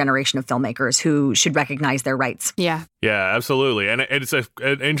younger generation of filmmakers who should recognize their rights. Yeah. Yeah, absolutely. And it's an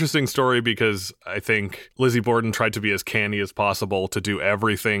interesting story because I think Lizzie Borden tried to be as canny as possible to do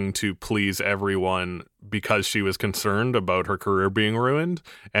everything to please everyone because she was concerned about her career being ruined.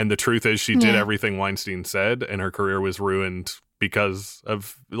 And the truth is she did everything Weinstein said and her career was ruined because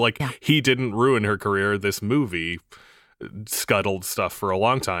of, he didn't ruin her career. This movie scuttled stuff for a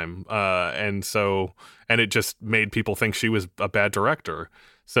long time. And it just made people think she was a bad director.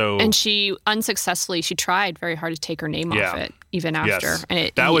 And she unsuccessfly, she tried very hard to take her name off it, even after. Yes.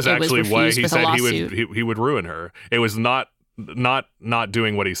 And that was actually why he said he would ruin her. It was not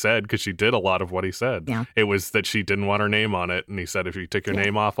doing what he said, because she did a lot of what he said. Yeah. It was that she didn't want her name on it, and he said, if you take your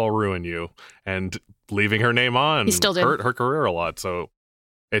name off, I'll ruin you. And leaving her name on hurt her career a lot. So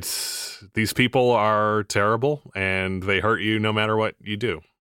these people are terrible, and they hurt you no matter what you do.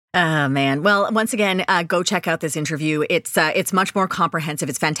 Oh, man. Well, once again, go check out this interview. It's much more comprehensive.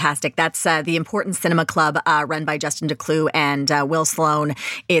 It's fantastic. That's the Important Cinema Club run by Justin Decloux and Will Sloan.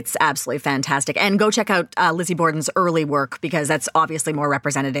 It's absolutely fantastic. And go check out Lizzie Borden's early work, because that's obviously more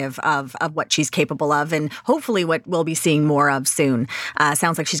representative of what she's capable of and hopefully what we'll be seeing more of soon.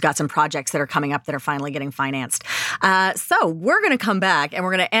 Sounds like she's got some projects that are coming up that are finally getting financed. So we're going to come back and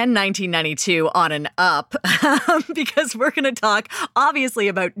we're going to end 1992 on an up because we're going to talk obviously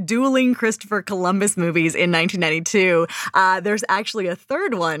about dueling Christopher Columbus movies in 1992. There's actually a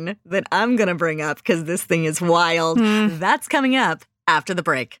third one that I'm going to bring up because this thing is wild. That's coming up after the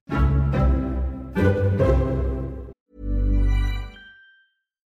break.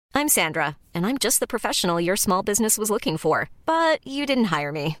 I'm Sandra, and I'm just the professional your small business was looking for. But you didn't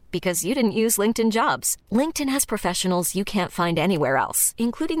hire me because you didn't use LinkedIn Jobs. LinkedIn has professionals you can't find anywhere else,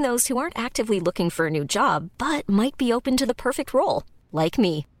 including those who aren't actively looking for a new job, but might be open to the perfect role, like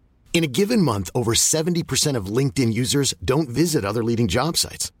me. In a given month, over 70% of LinkedIn users don't visit other leading job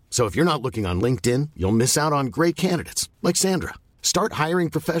sites. So if you're not looking on LinkedIn, you'll miss out on great candidates like Sandra. Start hiring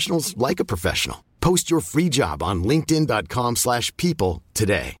professionals like a professional. Post your free job on linkedin.com/people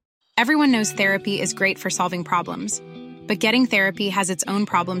today. Everyone knows therapy is great for solving problems, but getting therapy has its own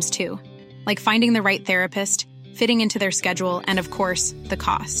problems too, like finding the right therapist, fitting into their schedule, and of course, the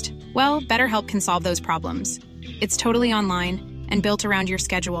cost. Well, BetterHelp can solve those problems. It's totally online and built around your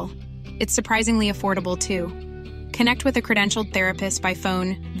schedule. It's surprisingly affordable, too. Connect with a credentialed therapist by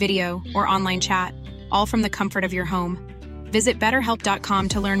phone, video, or online chat, all from the comfort of your home. Visit BetterHelp.com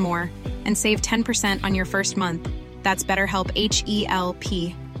to learn more and save 10% on your first month. That's BetterHelp,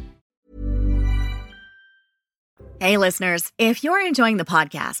 H-E-L-P. Hey, listeners, if you're enjoying the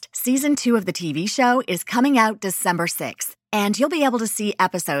podcast, Season 2 of the TV show is coming out December 6th. And you'll be able to see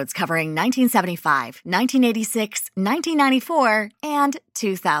episodes covering 1975, 1986, 1994, and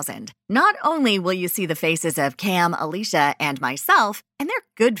 2000. Not only will you see the faces of Cam, Alicia, and myself, and they're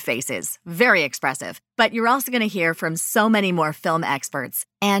good faces, very expressive, but you're also going to hear from so many more film experts,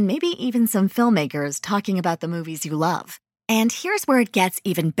 and maybe even some filmmakers talking about the movies you love. And here's where it gets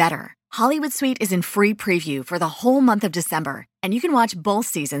even better. Hollywood Suite is in free preview for the whole month of December, and you can watch both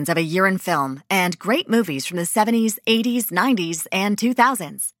seasons of A Year in Film and great movies from the 70s, 80s, 90s, and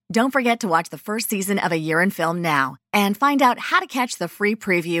 2000s. Don't forget to watch the first season of A Year in Film now and find out how to catch the free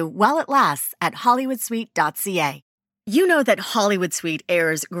preview while it lasts at hollywoodsuite.ca. You know that Hollywood Suite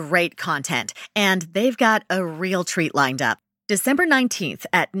airs great content, and they've got a real treat lined up. December 19th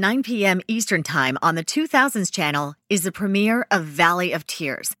at 9 p.m. Eastern Time on the 2000s channel is the premiere of Valley of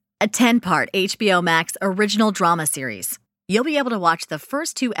Tears, a 10-part HBO Max original drama series. You'll be able to watch the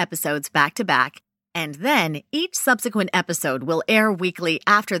first 2 episodes back-to-back And then each subsequent episode will air weekly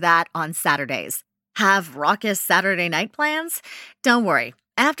after that on Saturdays. Have raucous Saturday night plans? Don't worry.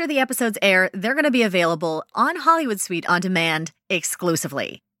 After the episodes air, they're going to be available on Hollywood Suite On Demand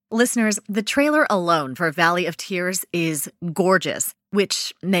exclusively. Listeners, the trailer alone for Valley of Tears is gorgeous,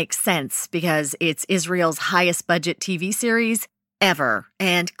 which makes sense because it's Israel's highest budget TV series ever,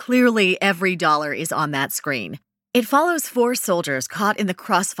 and clearly every dollar is on that screen. It follows 4 soldiers caught in the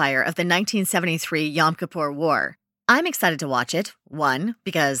crossfire of the 1973 Yom Kippur War. I'm excited to watch it, 1,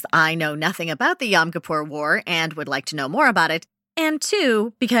 because I know nothing about the Yom Kippur War and would like to know more about it, and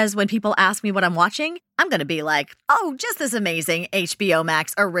 2, because when people ask me what I'm watching, I'm going to be like, oh, just this amazing HBO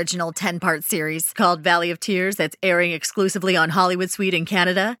Max original 10-part series called Valley of Tears that's airing exclusively on Hollywood Suite in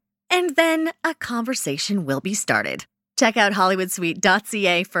Canada. And then a conversation will be started. Check out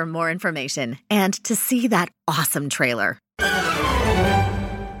HollywoodSuite.ca for more information and to see that awesome trailer.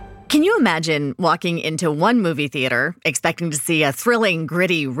 Can you imagine walking into one movie theater expecting to see a thrilling,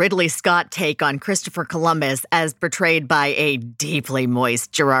 gritty Ridley Scott take on Christopher Columbus as portrayed by a deeply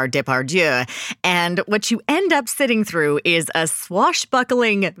moist Gerard Depardieu, and what you end up sitting through is a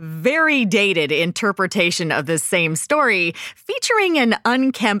swashbuckling, very dated interpretation of the same story featuring an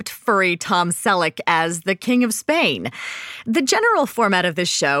unkempt, furry Tom Selleck as the King of Spain? The general format of this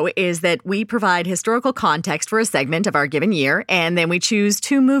show is that we provide historical context for a segment of our given year, and then we choose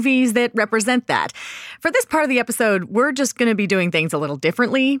 2 movies that represent that. For this part of the episode, we're just going to be doing things a little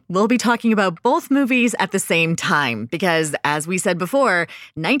differently. We'll be talking about both movies at the same time because, as we said before,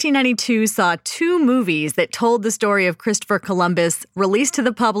 1992 saw 2 movies that told the story of Christopher Columbus released to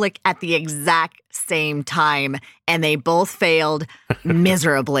the public at the exact same time, and they both failed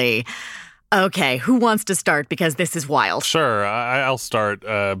miserably. Okay, who wants to start? Because this is wild. Sure, I'll start.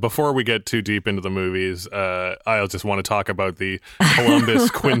 Before we get too deep into the movies, I just want to talk about the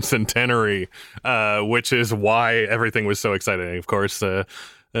Columbus Quincentenary, which is why everything was so exciting. Of course,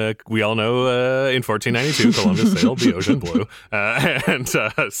 we all know in 1492, Columbus sailed the ocean blue.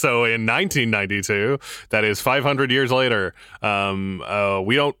 So in 1992, that is 500 years later,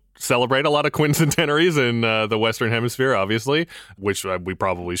 we don't celebrate a lot of quincentenaries in the Western Hemisphere, obviously, which we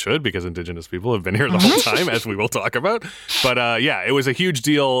probably should because Indigenous people have been here the whole time, as we will talk about. But yeah, it was a huge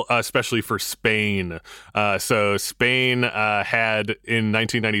deal, especially for Spain. So Spain had, in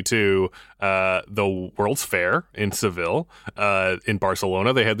 1992, the World's Fair in Seville. In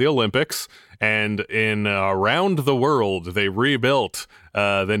Barcelona, they had the Olympics. And in around the world, they rebuilt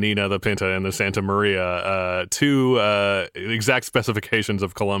the Nina, the Pinta, and the Santa Maria to exact specifications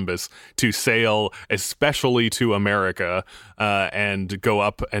of Columbus to sail, especially to America, and go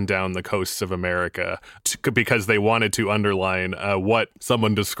up and down the coasts of America because they wanted to underline what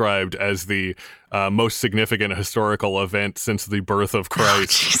someone described as the most significant historical event since the birth of Christ. Oh,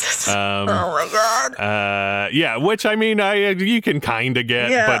 Jesus. Oh my God. Yeah, which I mean, you can kind of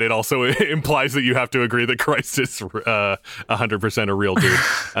get, but it also implies that you have to agree that Christ is 100% a real dude.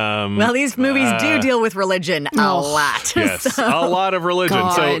 Well, these movies do deal with religion a lot. Yes, a lot of religion.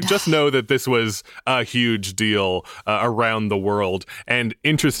 God. So just know that this was a huge deal around the world. And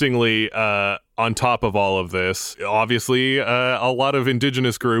interestingly, on top of all of this, obviously, a lot of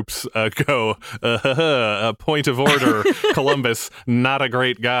indigenous groups go, point of order, Columbus, not a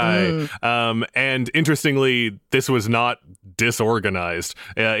great guy. And interestingly, this was not disorganized.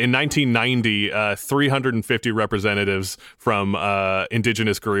 In 1990, 350 representatives from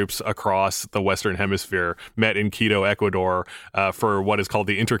indigenous groups across the Western Hemisphere met in Quito, Ecuador, for what is called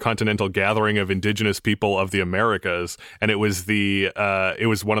the Intercontinental Gathering of Indigenous People of the Americas. And it was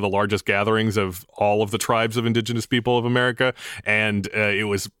one of the largest gatherings of all of the tribes of indigenous people of America, and it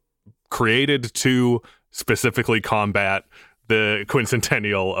was created to specifically combat the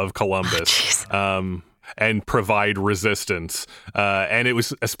quincentennial of Columbus. And provide resistance. And it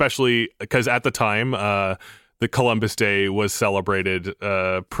was especially because at the time, the Columbus Day was celebrated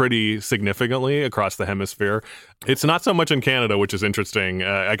pretty significantly across the hemisphere. It's not so much in Canada, which is interesting,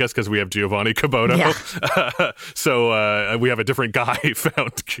 I guess because we have Giovanni Caboto. Yeah. So we have a different guy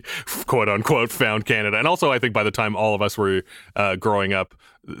found, quote unquote, found Canada. And also I think by the time all of us were growing up,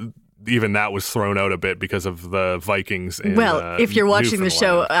 even that was thrown out a bit because of the Vikings. If you're watching the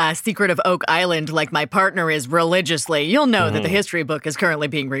show Secret of Oak Island, like my partner is religiously, you'll know that the history book is currently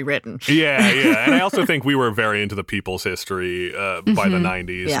being rewritten. Yeah. And I also think we were very into the people's history by the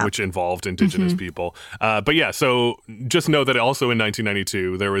 90s, which involved indigenous people. But yeah, so just know that also in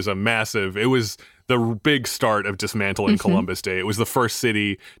 1992, there was it was the big start of dismantling Columbus Day. It was the first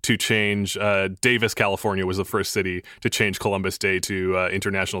city to change, Davis, California was the first city to change Columbus Day to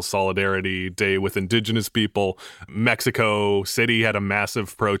International Solidarity Day with Indigenous People. Mexico City had a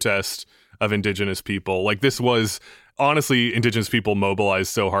massive protest of Indigenous people. Like, this was, honestly, Indigenous people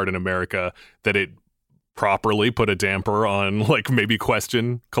mobilized so hard in America that it properly put a damper on, like, maybe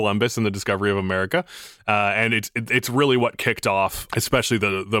question Columbus and the discovery of America. And it's really what kicked off, especially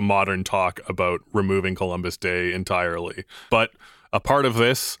the modern talk about removing Columbus Day entirely. But a part of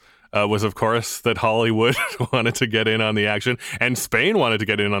this was, of course, that Hollywood wanted to get in on the action, and Spain wanted to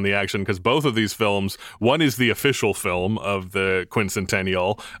get in on the action, because both of these films, one is the official film of the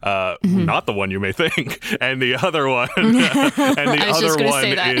quincentennial, not the one you may think, and the other one,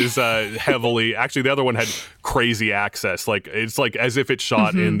 is heavily. Actually, the other one had crazy access. Like, it's like as if it's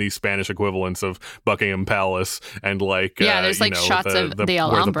shot in the Spanish equivalents of Buckingham Palace, and like there's like shots of the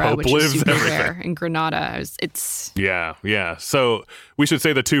Alhambra, which is super rare in Granada. It's So we should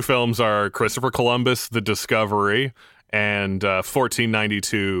say the two films are Christopher Columbus, The Discovery, and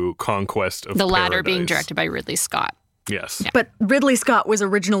 1492, Conquest of Paradise. The latter being directed by Ridley Scott. Yes. Yeah. But Ridley Scott was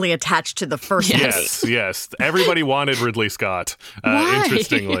originally attached to the first movie. Yes. Everybody wanted Ridley Scott, Why?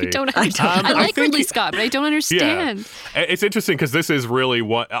 interestingly. I like Ridley Scott, but I don't understand. Yeah. It's interesting because this is really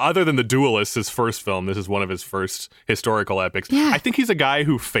other than The Duelist, his first film, this is one of his first historical epics. Yeah. I think he's a guy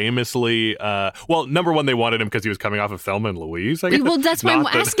who famously, number one, they wanted him because he was coming off of Thelma and Louise, I guess. Well, that's why I'm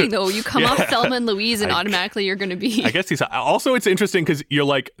asking, though. You come off Thelma and Louise and automatically you're going to be... I guess he's... Also, it's interesting because you're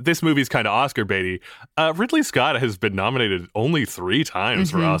like, this movie's kind of Oscar baity. Ridley Scott has been nominated only 3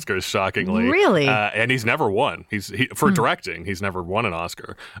 times for Oscars, shockingly. Really? And he's never won. For directing, he's never won an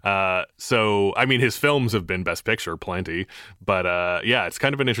Oscar. So, I mean, his films have been Best Picture, plenty. But, it's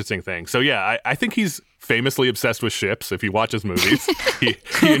kind of an interesting thing. So, I think he's famously obsessed with ships. If you watch his movies, he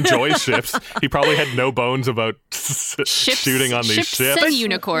enjoys ships. He probably had no bones about shooting on these ships. And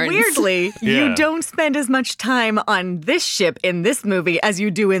unicorns. Weirdly, you don't spend as much time on this ship in this movie as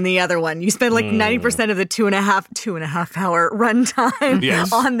you do in the other one. You spend like 90% of the 2.5 hour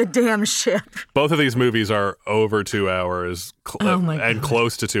runtime on the damn ship. Both of these movies are over 2 hours and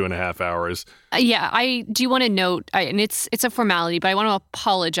close to 2.5 hours. I do want to note, and it's a formality, but I want to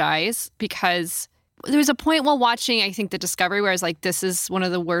apologize because there was a point while watching, I think, The Discovery, where I was like, this is one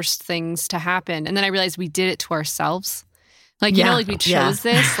of the worst things to happen. And then I realized we did it to ourselves. Like, we chose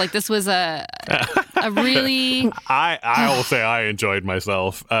this. Like, this was a really... I will say I enjoyed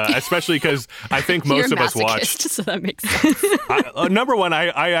myself, especially because I think most of us watched... So that makes sense. Number one,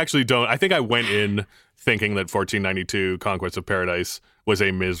 I actually don't... I think I went in thinking that 1492, Conquest of Paradise, was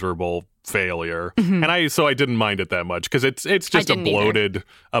a miserable failure, and I didn't mind it that much because it's just a bloated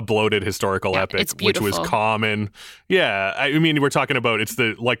historical epic, which was common. Yeah, I mean, we're talking about it's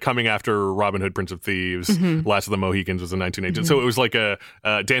the like coming after Robin Hood, Prince of Thieves, Last of the Mohicans was in 1980, so it was like a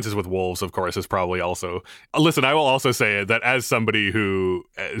Dances with Wolves, of course, is probably also. Listen, I will also say that as somebody who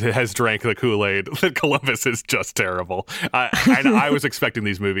has drank the Kool-Aid, that Columbus is just terrible, and I was expecting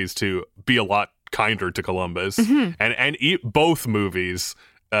these movies to be a lot kinder to Columbus, and both movies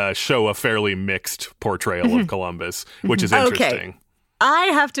show a fairly mixed portrayal of Columbus, which is interesting. Okay. I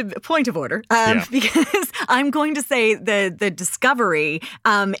have to point of order because I'm going to say the Discovery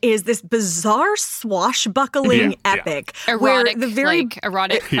is this bizarre swashbuckling epic, erotic, where the very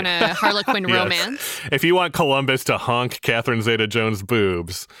erotic kind of Harlequin romance. If you want Columbus to honk Catherine Zeta-Jones'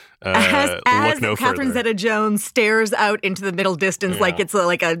 boobs, as look no Catherine further. Zeta-Jones stares out into the middle distance like it's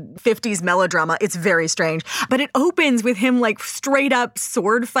like a 50s melodrama. It's very strange. But it opens with him like straight up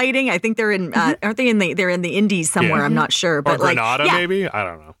sword fighting. I think they're in, aren't they they're in the Indies somewhere. I'm not sure. But or Grenada, maybe? I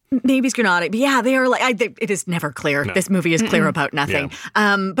don't know. Maybe it's Grenada. But they are like, it is never clear. No. This movie is clear about nothing.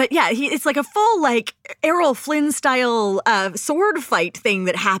 Yeah. But it's like a full like Errol Flynn style sword fight thing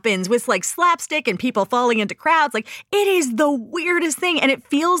that happens with like slapstick and people falling into crowds. Like, it is the weirdest thing. And it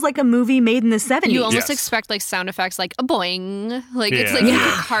feels like a movie made in the 70s. You almost expect like sound effects like a boing. Like it's like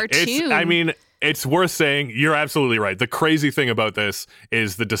a cartoon. It's worth saying, you're absolutely right. The crazy thing about this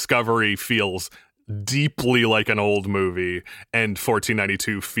is the Discovery feels deeply like an old movie, and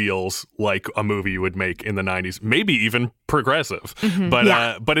 1492 feels like a movie you would make in the 90s, maybe even progressive.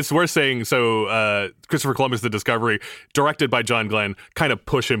 But it's worth saying, so Christopher Columbus, The Discovery, directed by John Glenn, kind of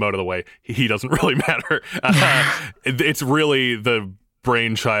push him out of the way. He doesn't really matter. It's really the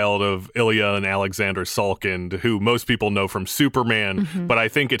brainchild of Ilya and Alexander Salkind, who most people know from Superman, but I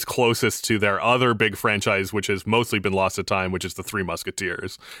think it's closest to their other big franchise, which has mostly been lost to time, which is the Three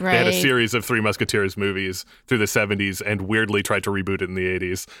Musketeers. Right. They had a series of Three Musketeers movies through the 70s and weirdly tried to reboot it in the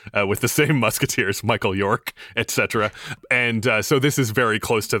 80s with the same Musketeers, Michael York, etc. And so this is very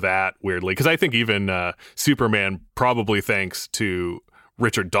close to that, weirdly, because I think even Superman, probably thanks to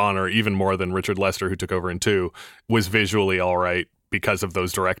Richard Donner, even more than Richard Lester, who took over in 2, was visually all right because of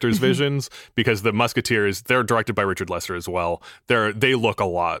those directors' visions, because the Musketeers, they're directed by Richard Lester as well. They look a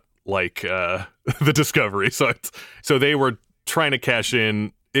lot like the Discovery. So they were trying to cash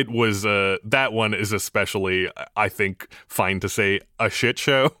in. It was that one is especially, I think, fine to say, a shit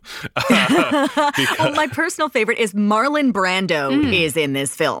show. Well, my personal favorite is Marlon Brando is in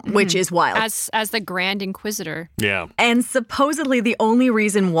this film, which is wild. As the Grand Inquisitor. Yeah. And supposedly the only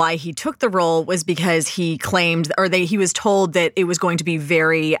reason why he took the role was because he claimed, he was told that it was going to be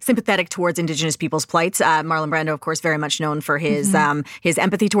very sympathetic towards Indigenous people's plights. Marlon Brando, of course, very much known for his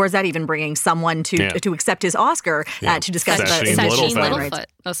empathy towards that, even bringing someone to accept his Oscar to discuss Sacheen Littlefoot.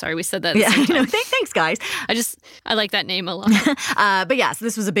 Oh, sorry, we said that. Yeah, thanks, guys. I like that name a lot. But yeah, so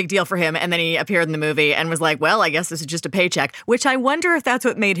this was a big deal for him. And then he appeared in the movie and was like, well, I guess this is just a paycheck, which I wonder if that's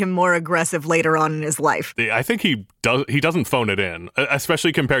what made him more aggressive later on in his life. I think he doesn't phone it in,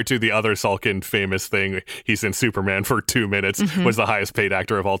 especially compared to the other Salkind famous thing. He's in Superman for 2 minutes, was the highest paid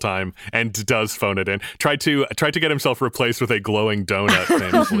actor of all time, and does phone it in. Tried to get himself replaced with a glowing donut,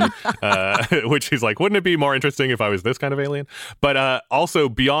 famously, which he's like, wouldn't it be more interesting if I was this kind of alien? But also,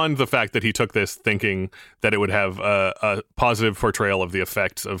 beyond the fact that he took this thinking that it would have a positive portrayal of the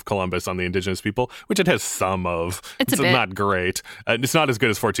effects of Columbus on the Indigenous people, which it has some of. It's not great. It's not as good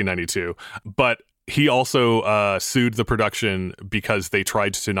as 1492. But he also sued the production because they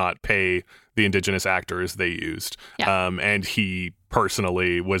tried to not pay the Indigenous actors they used. Yeah. And he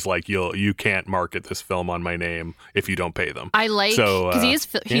personally was like, you can't market this film on my name if you don't pay them. I like, because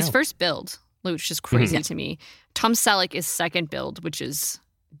he's first billed, which is crazy to me. Tom Selleck is second billed, which is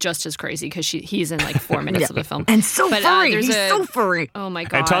just as crazy because he's in like 4 minutes of the film. And so furry. He's so furry. Oh my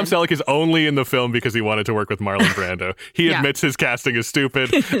God. And Tom Selleck is only in the film because he wanted to work with Marlon Brando. He admits his casting is stupid.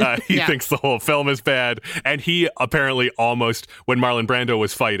 He thinks the whole film is bad. And he apparently almost, when Marlon Brando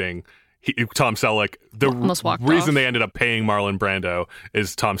was fighting, Tom Selleck, the reason they ended up paying Marlon Brando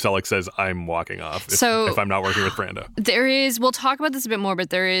is Tom Selleck says, I'm walking off if I'm not working with Brando. We'll talk about this a bit more,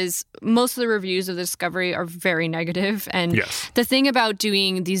 but most of the reviews of the Discovery are very negative. And the thing about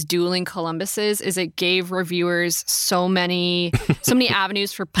doing these dueling Columbuses is it gave reviewers so many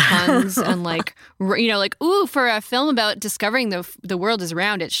avenues for puns and ooh, for a film about discovering the world is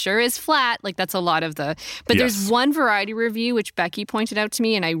round, it sure is flat. Like that's a lot of but there's one Variety review, which Becky pointed out to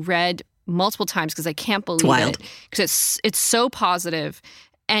me and I read multiple times because I can't believe it because it's so positive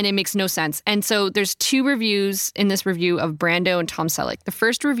and it makes no sense. And so there's two reviews in this review of Brando and Tom Selleck. The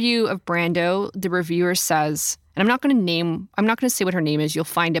first review of Brando, the reviewer says, and I'm not going to say what her name is. You'll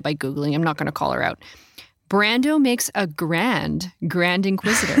find it by Googling. I'm not going to call her out. Brando makes a Grand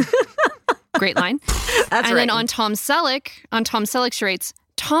Inquisitor. Great line. That's and then on Tom Selleck, she writes,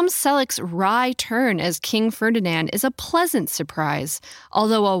 Tom Selleck's wry turn as King Ferdinand is a pleasant surprise,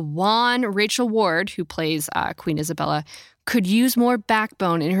 although a wan Rachel Ward, who plays Queen Isabella, could use more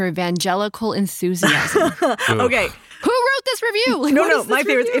backbone in her evangelical enthusiasm. Okay. Who wrote this review? No, my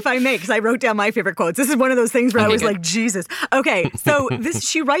favorite, if I may, because I wrote down my favorite quotes. This is one of those things where I was like, Jesus. Okay, so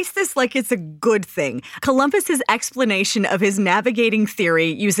she writes this like it's a good thing. Columbus's explanation of his navigating theory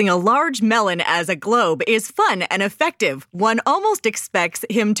using a large melon as a globe is fun and effective. One almost expects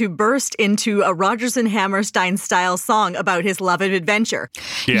him to burst into a Rodgers and Hammerstein style song about his love of adventure.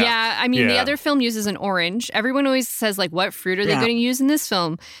 Yeah, I mean, the other film uses an orange. Everyone always says, like, what fruit are they going to use in this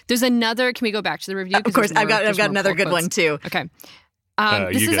film? There's another, can we go back to the review? Of course, I've got another good one too. Okay.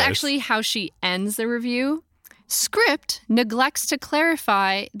 This is actually how she ends the review. Script neglects to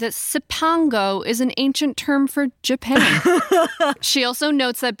clarify that Cipango is an ancient term for Japan. She also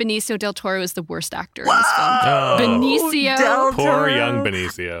notes that Benicio del Toro is the worst actor in this film. Benicio. Poor young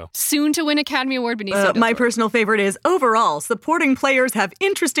Benicio. Soon to win Academy Award, Benicio del Toro. My personal favorite is, overall, supporting players have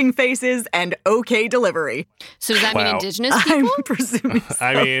interesting faces and okay delivery. So does that mean Indigenous people? I'm presuming so.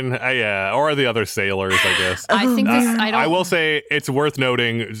 I mean, or the other sailors, I guess. I think I will say it's worth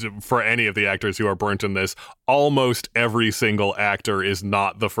noting for any of the actors who are burnt in this, almost every single actor is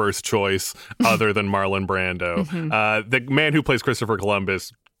not the first choice other than Marlon Brando. The man who plays Christopher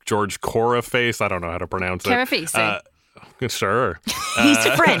Columbus, George Coraface, I don't know how to pronounce it. Coraface. Sure. He's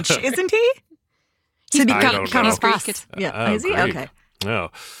French, isn't he? He's Greek. Yeah. Is he? Okay. No.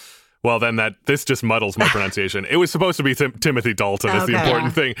 Well, then this just muddles my pronunciation. It was supposed to be Timothy Dalton is the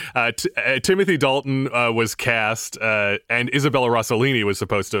important thing. Timothy Dalton was cast, and Isabella Rossellini was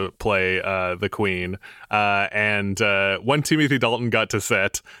supposed to play the Queen. And when Timothy Dalton got to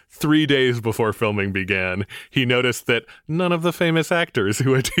set, 3 days before filming began, he noticed that none of the famous actors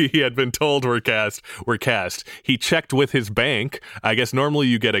who he had been told were cast. He checked with his bank. I guess normally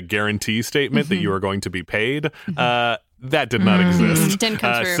you get a guarantee statement that you are going to be paid. That did not exist. Didn't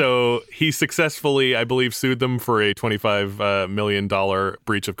come through. So he successfully, I believe, sued them for a $25 million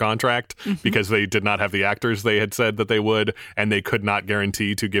breach of contract because they did not have the actors they had said that they would, and they could not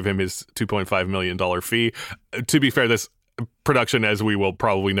guarantee to give him his $2.5 million fee. To be fair, this production, as we will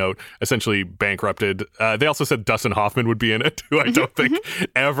probably note, essentially bankrupted. They also said Dustin Hoffman would be in it, who I don't think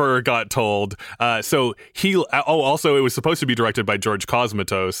ever got told. Also, it was supposed to be directed by George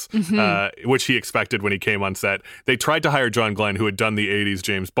Cosmatos, which he expected when he came on set. They tried to hire John Glenn, who had done the 80s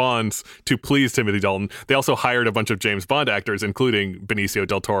James Bonds, to please Timothy Dalton. They also hired a bunch of James Bond actors, including Benicio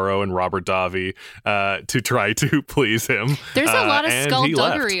del Toro and Robert Davi, to try to please him. There's a lot of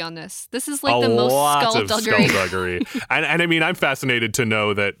skullduggery on this. This is like the most skullduggery. And I mean, I'm fascinated to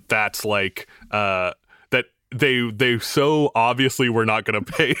know that that's like that they so obviously were not going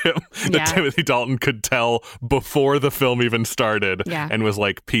to pay him that Timothy Dalton could tell before the film even started and was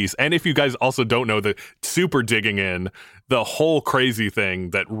like, peace. And if you guys also don't know, that super digging in, the whole crazy thing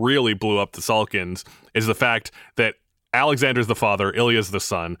that really blew up the Salkins is the fact that Alexander's the father, Ilya's the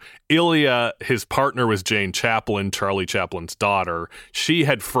son. Ilya, his partner was Jane Chaplin, Charlie Chaplin's daughter. She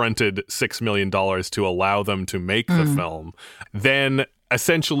had fronted $6 million to allow them to make the film. Then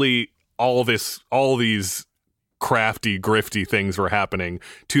essentially all these crafty, grifty things were happening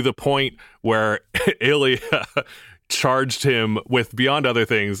to the point where Ilya charged him with, beyond other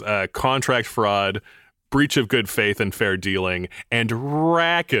things, contract fraud, breach of good faith and fair dealing, and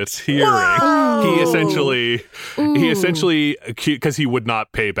racketeering. Whoa! He essentially, because he would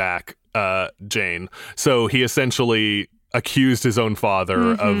not pay back Jane, so he essentially accused his own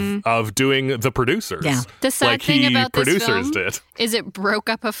father of doing the producers. Yeah. The sad thing about this film is it broke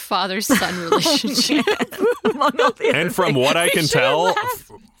up a father-son relationship. And from what I can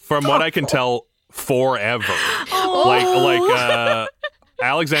tell, forever.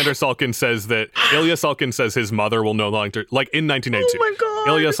 Alexander Salkin says that Ilya Salkin says his mother will no longer, like in 1982. Oh my God.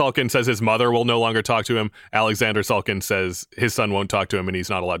 Ilya Salkin says his mother will no longer talk to him. Alexander Salkin says his son won't talk to him and he's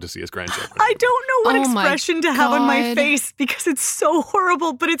not allowed to see his grandchildren. I don't know what expression to have on my face because it's so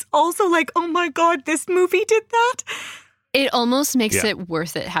horrible, but it's also like, oh my God, this movie did that? It almost makes it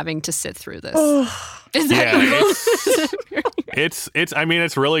worth it having to sit through this.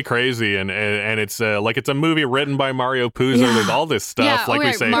 It's really crazy, and it's like it's a movie written by Mario Puzo. There's all this stuff,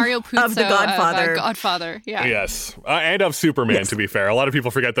 we say, Mario Puzo of The Godfather. Godfather, yes, and of Superman. To be fair, a lot of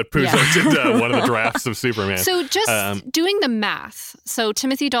people forget that Puzo did one of the drafts of Superman. So just doing the math. So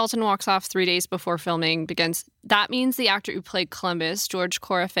Timothy Dalton walks off 3 days before filming begins. That means the actor who played Columbus, George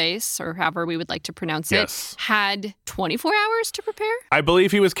Coraface, or however we would like to pronounce it, had 24 hours to prepare? I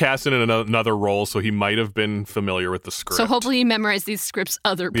believe he was cast in another role, so he might have been familiar with the script. So hopefully he memorized these scripts'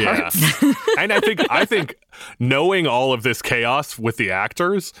 other parts. Yeah. And I think knowing all of this chaos with the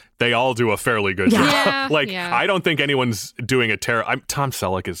actors, they all do a fairly good job. I don't think anyone's doing a terrible... Tom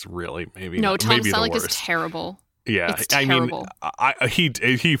Selleck is really maybe Tom Selleck the worst. Is terrible. Yeah, it's terrible.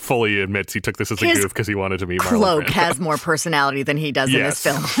 He fully admits he took this as a goof because he wanted to be Marlon Cloak Brando. has more personality than he does in this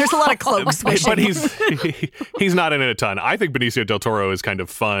film. There's a lot of cloak swishing. But he's not in it a ton. I think Benicio del Toro is kind of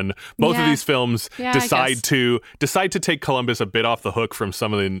fun. Both of these films decide to take Columbus a bit off the hook from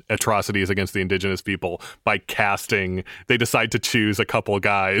some of the atrocities against the indigenous people by casting. They decide to choose a couple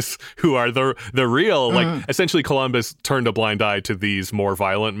guys who are the real, essentially Columbus turned a blind eye to these more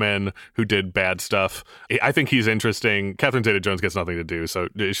violent men who did bad stuff. I think he's interesting. Catherine Zeta-Jones gets nothing to do, so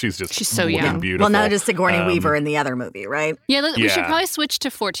she's so young. Beautiful. Well, now just Sigourney Weaver in the other movie, right? We should probably switch to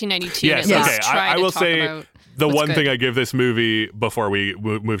 1492. Yes, okay. I will say the one thing I give this movie before we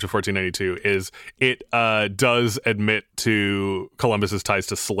move to 1492 is it does admit to Columbus's ties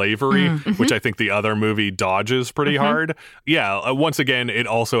to slavery, which I think the other movie dodges pretty hard. Yeah, once again, it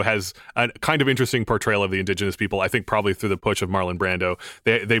also has a kind of interesting portrayal of the indigenous people. I think probably through the push of Marlon Brando,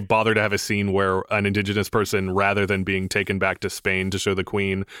 they bother to have a scene where an indigenous person, rather than being taken back to Spain to show the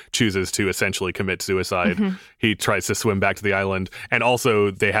Queen, chooses to essentially commit suicide. He tries to swim back to the island, and also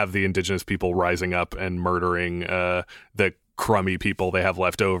they have the indigenous people rising up and murdering the crummy people they have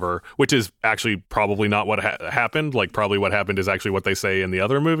left over, which is actually probably not what happened. Like, probably what happened is actually what they say in the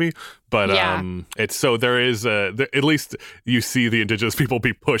other movie. But it's so there is at least you see the indigenous people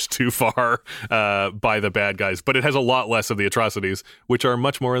be pushed too far by the bad guys. But it has a lot less of the atrocities, which are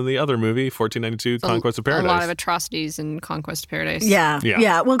much more in the other movie, 1492, Conquest of Paradise. A lot of atrocities in Conquest of Paradise.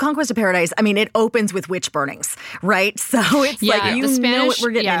 Yeah. Well, Conquest of Paradise, I mean, it opens with witch burnings, right? So it's like know what we're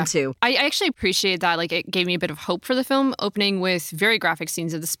getting into. I actually appreciate that. Like, it gave me a bit of hope for the film, opening with very graphic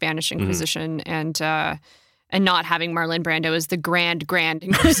scenes of the Spanish Inquisition and and not having Marlon Brando as the grand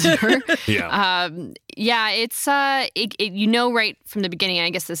inquisitor. It's you know right from the beginning, and I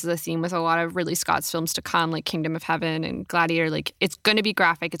guess this is a theme with a lot of Ridley Scott's films to come, like Kingdom of Heaven and Gladiator, like it's going to be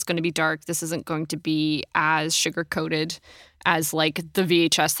graphic, it's going to be dark. This isn't going to be as sugar-coated as like the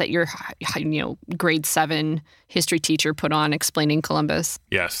VHS that your grade 7 history teacher put on explaining Columbus.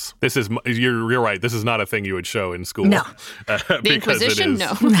 Yes. This is you're right. This is not a thing you would show in school. No. The Inquisition,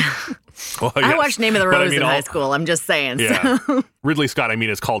 no. Well, I watched Name of the Rose in high school. I'm just saying. Yeah. So. Ridley Scott,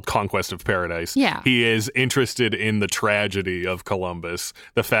 it's called Conquest of Paradise. Yeah. He is interested in the tragedy of Columbus,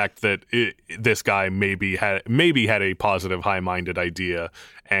 the fact that this guy maybe had a positive, high-minded idea,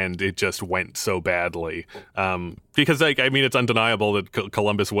 and it just went so badly. Because, it's undeniable that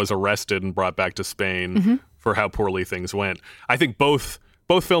Columbus was arrested and brought back to Spain for how poorly things went. I think both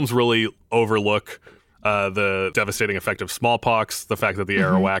films really overlook the devastating effect of smallpox, the fact that the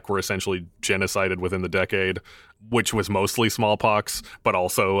Arawak were essentially genocided within the decade, which was mostly smallpox, but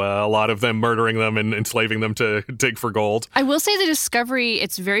also a lot of them murdering them and enslaving them to dig for gold. I will say the discovery,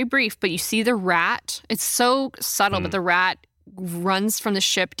 it's very brief, but you see the rat. It's so subtle, but the rat runs from the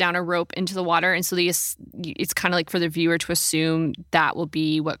ship down a rope into the water, and so it's kind of like for the viewer to assume that will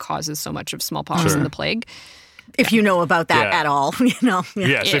be what causes so much of smallpox and the plague. If you know about that at all,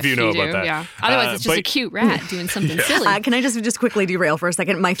 Yes, if you know about that. Yeah. Otherwise, it's just a cute rat doing something silly. Can I just quickly derail for a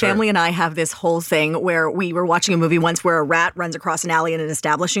second? My family and I have this whole thing where we were watching a movie once where a rat runs across an alley in an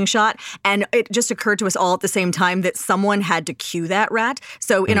establishing shot, and it just occurred to us all at the same time that someone had to cue that rat.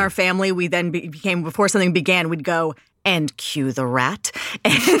 So in our family, we then became, before something began, we'd go, and cue the rat.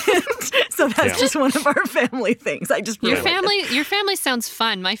 And so that's just one of our family things. Your family sounds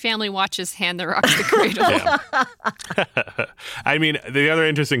fun. My family watches Hand the Rock to the Cradle. The other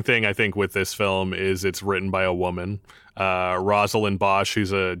interesting thing I think with this film is it's written by a woman, Rosalind Bosch,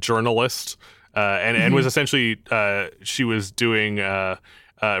 who's a journalist, and was essentially she was doing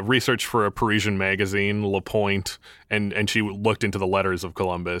research for a Parisian magazine, Le Point, and she looked into the letters of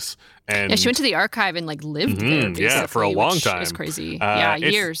Columbus. And she went to the archive and lived there. For a long time. It's crazy.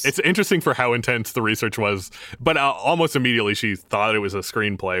 Years. It's interesting for how intense the research was, but almost immediately she thought it was a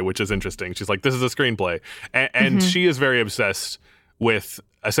screenplay, which is interesting. She's like, this is a screenplay. And she is very obsessed with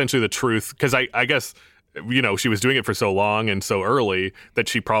essentially the truth, because I guess she was doing it for so long and so early that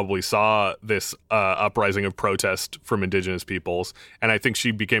she probably saw this uprising of protest from indigenous peoples. And I think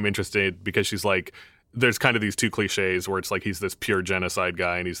she became interested because she's like, there's kind of these two cliches where it's like he's this pure genocide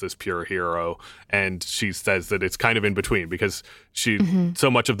guy and he's this pure hero. And she says that it's kind of in between because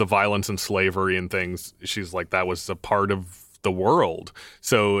so much of the violence and slavery and things, she's like, that was a part of the world.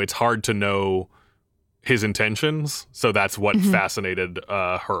 So it's hard to know his intentions. So that's what fascinated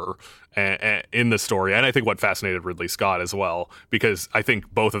her in the story. And I think what fascinated Ridley Scott as well, because I think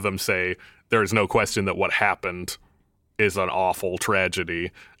both of them say there is no question that what happened is an awful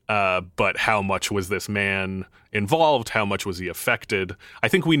tragedy. But how much was this man involved? How much was he affected? I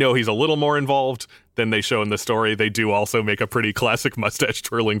think we know he's a little more involved than they show in the story. They do also make a pretty classic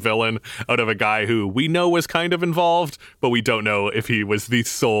mustache-twirling villain out of a guy who we know was kind of involved, but we don't know if he was the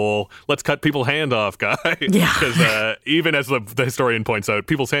sole, let's cut people's hand off guy. Because even as the historian points out,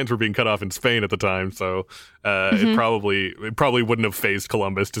 people's hands were being cut off in Spain at the time, so it probably wouldn't have fazed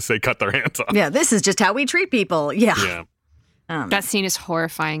Columbus to say cut their hands off. Yeah, this is just how we treat people. Yeah. That scene is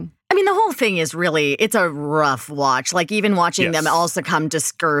horrifying. The whole thing is really, it's a rough watch. Even watching them all succumb to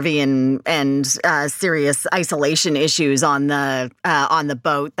scurvy and serious isolation issues on the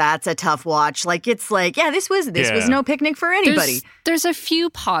boat, that's a tough watch. This was no picnic for anybody. There's a few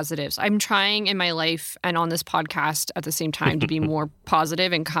positives. I'm trying in my life and on this podcast at the same time to be more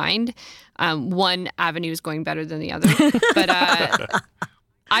positive and kind. One avenue is going better than the other. But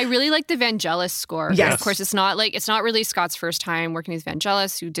I really like the Vangelis score. Yes. Of course, it's not really Scott's first time working with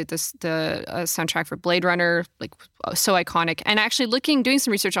Vangelis, who did the soundtrack for Blade Runner, so iconic. And actually doing some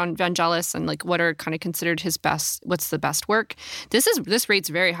research on Vangelis and what are kind of considered what's the best work. This rates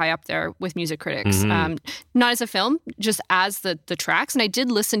very high up there with music critics. Not as a film, just as the tracks. And I did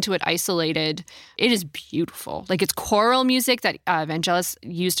listen to it isolated. It is beautiful. It's choral music that Vangelis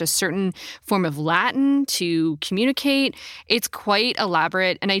used a certain form of Latin to communicate. It's quite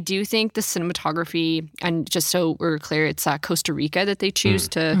elaborate. And I do think the cinematography, and just so we're clear, it's Costa Rica that they choose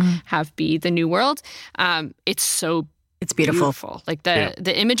to have be the New World. It's beautiful.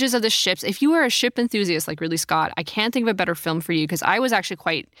 The images of the ships. If you are a ship enthusiast like Ridley Scott, I can't think of a better film for you, because I was actually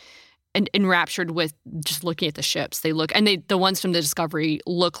quite enraptured with just looking at the ships. The ones from the Discovery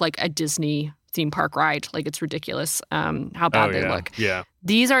look like a Disney theme park ride. Like, it's ridiculous how bad they look. Yeah.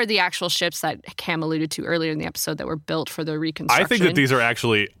 These are the actual ships that Cam alluded to earlier in the episode that were built for the reconstruction. I think that these are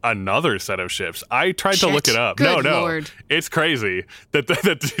actually another set of ships. I tried to look it up. Good no. Lord. It's crazy that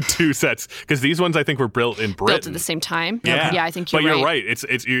the two sets, because these ones I think were built in Britain. Built at the same time? Yeah. Yeah, I think you're right. But you're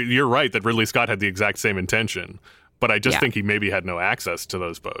right. You're right that Ridley Scott had the exact same intention. But I just think he maybe had no access to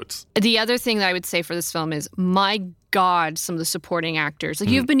those boats. The other thing that I would say for this film is, my God, some of the supporting actors. Like,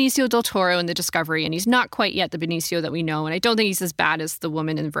 you have Benicio del Toro in The Discovery, and he's not quite yet the Benicio that we know. And I don't think he's as bad as the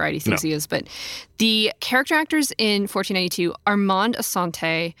woman in Variety thinks he is. But the character actors in 1492, Armand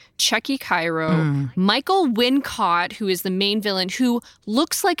Assante, Checky Cairo, Michael Wincott, who is the main villain, who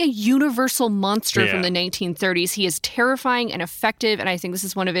looks like a universal monster from the 1930s. He is terrifying and effective, and I think this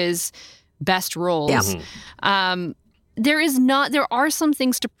is one of his best roles. There are some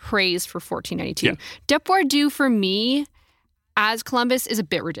things to praise for 1492. Yeah. Depardieu, for me, as Columbus, is a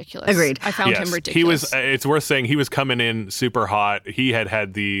bit ridiculous. Agreed. I found him ridiculous. It's worth saying he was coming in super hot. He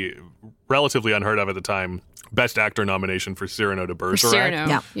had the relatively unheard of at the time Best Actor nomination for Cyrano de Bergerac.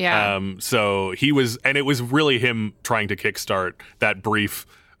 Cyrano, yeah. So he was, and it was really him trying to kickstart that brief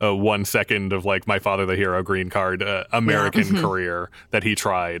 1 second of like My Father the Hero green card American career that he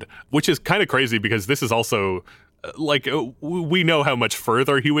tried, which is kind of crazy because this is also we know how much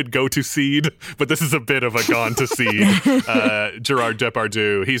further he would go to seed, but this is a bit of a gone to seed. Gerard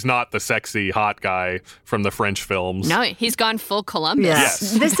Depardieu, he's not the sexy hot guy from the French films. No, he's gone full Columbus.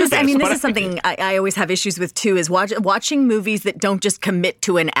 Yes. This is something I always have issues with too, is watching movies that don't just commit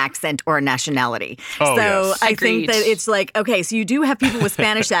to an accent or a nationality. I think that it's like, okay, so you do have people with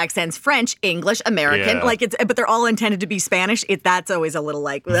Spanish accents, French, English, American, but they're all intended to be Spanish. That's always a little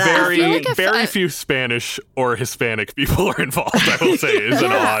like, very few Spanish or Hispanic people are involved, I will say, is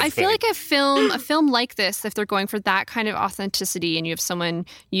an odd I feel thing. like a film like this, if they're going for that kind of authenticity and you have someone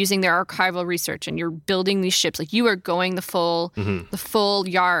using their archival research and you're building these ships, like you are going the full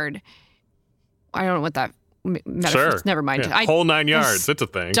yard. I don't know what that metaphor is. Never mind. Yeah. Whole 9 yards. It's a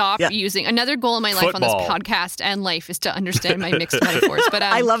thing. Stop using. Another goal in my life on this podcast and life is to understand my mixed metaphors. But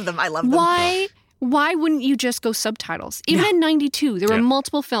I love them. Why wouldn't you just go subtitles? Even in 92, there were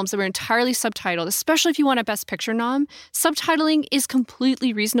multiple films that were entirely subtitled, especially if you want a Best Picture nom. Subtitling is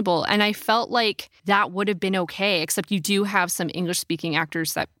completely reasonable, and I felt like that would have been okay, except you do have some English-speaking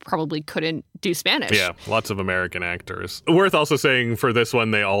actors that probably couldn't do Spanish. Yeah, lots of American actors. Worth also saying for this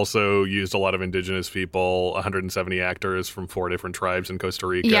one, they also used a lot of indigenous people, 170 actors from 4 different tribes in Costa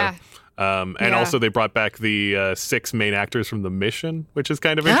Rica. Yeah. And also they brought back the 6 main actors from The Mission, which is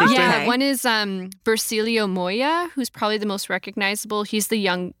kind of interesting. Yeah, one is Bercilio Moya, who's probably the most recognizable. He's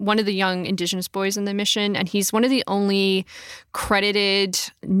one of the young indigenous boys in The Mission, and he's one of the only credited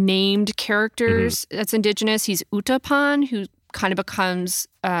named characters that's indigenous. He's Utapan, who kind of becomes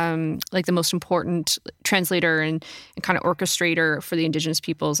like the most important translator and kind of orchestrator for the indigenous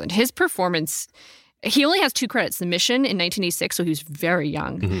peoples. And his performance... He only has 2 credits, The Mission in 1986, so he was very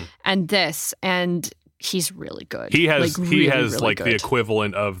young, and this, and he's really good. He has really good. The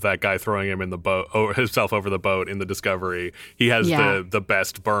equivalent of that guy throwing him in the boat, or himself over the boat in The Discovery. He has the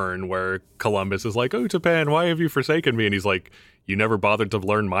best burn where Columbus is like, "Oh, Japan, why have you forsaken me?" And he's like, "You never bothered to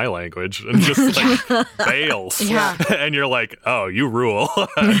learn my language," and just like bails. Yeah. And you're like, "Oh, you rule,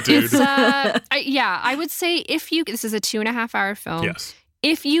 dude." It's, I would say this is a 2.5-hour film. Yes.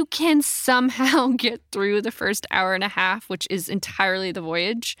 If you can somehow get through the first hour and a half, which is entirely the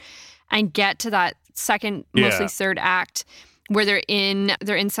voyage, and get to that second, mostly third act where they're in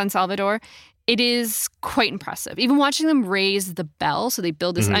San Salvador, it is quite impressive. Even watching them raise the bell, so they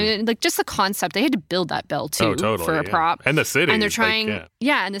build this. I mean, like just the concept. They had to build that bell too for a prop, and the city, and they're trying,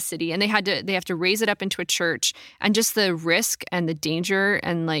 and the city, and they have to raise it up into a church, and just the risk and the danger,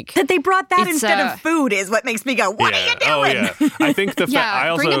 and like that they brought that instead of food is what makes me go, "What are you doing?" Oh yeah, I think I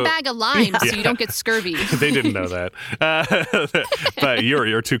also bring a bag of limes so you don't get scurvy. They didn't know that, but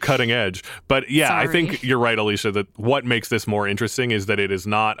you're too cutting edge. But Sorry. I think you're right, Alicia. That what makes this more interesting is that it is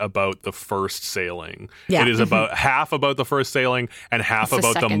not about the first sailing. It is about half about the first sailing and half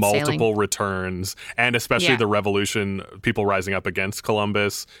about the multiple returns, and especially the revolution, people rising up against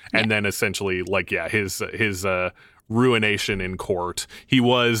Columbus, and then essentially his ruination in court. He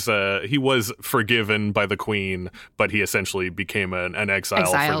was forgiven by the Queen, but he essentially became an exiled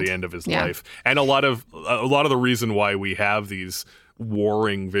for the end of his life. And a lot of the reason why we have these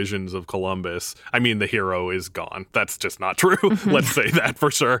warring visions of Columbus. I mean, the hero is gone. That's just not true. Let's say that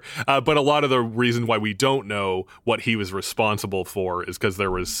for sure. But a lot of the reason why we don't know what he was responsible for is because there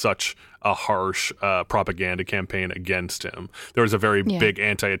was such a harsh propaganda campaign against him. There was a very big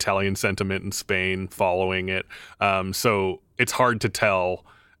anti-Italian sentiment in Spain following it. So it's hard to tell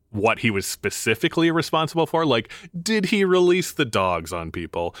what he was specifically responsible for. Like, did he release the dogs on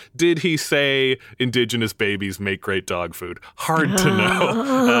people? Did he say indigenous babies make great dog food? Hard to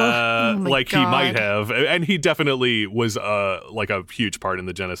know. Like, God. He might have. And he definitely was like a huge part in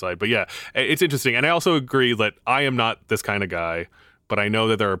the genocide. But yeah, it's interesting. And I also agree that I am not this kind of guy. But I know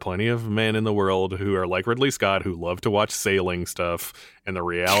that there are plenty of men in the world who are like Ridley Scott, who love to watch sailing stuff and the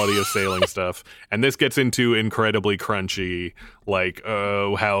reality of sailing stuff. And this gets into incredibly crunchy, like,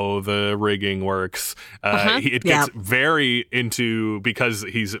 how the rigging works. It gets very into, because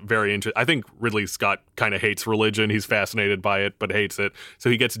he's very into, I think Ridley Scott kind of hates religion. He's fascinated by it, but hates it. So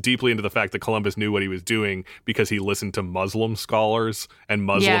he gets deeply into the fact that Columbus knew what he was doing because he listened to Muslim scholars and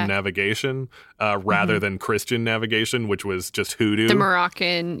Muslim navigation rather than Christian navigation, which was just hoodoo. The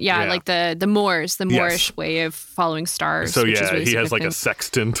Moroccan, like the Moors, the Moorish way of following stars. So really he has like a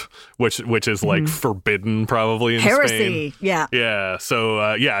sextant, which is like forbidden probably in heresy. Spain. Yeah.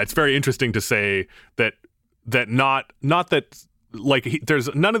 So it's very interesting to say that not that. Like,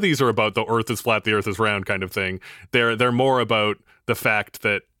 there's none of these are about the Earth is flat, the Earth is round kind of thing. They're more about the fact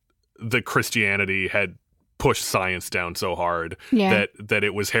that the Christianity had pushed science down so hard that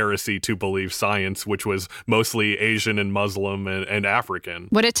it was heresy to believe science, which was mostly Asian and Muslim and African.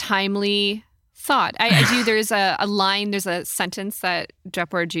 What a timely thought. I do. There's a line, there's a sentence that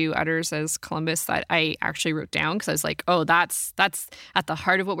Depardieu utters as Columbus that I actually wrote down because I was like, oh, that's at the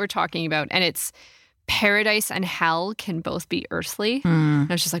heart of what we're talking about. And it's, paradise and hell can both be earthly. And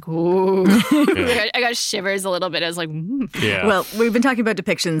I was just like, ooh. I got shivers a little bit. I was like, Well, we've been talking about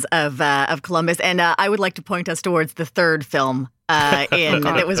depictions of Columbus, and I would like to point us towards the third film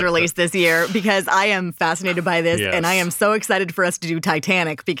that was released this year, because I am fascinated by this, and I am so excited for us to do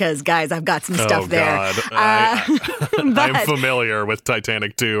Titanic because, guys, I've got some stuff there. I'm familiar with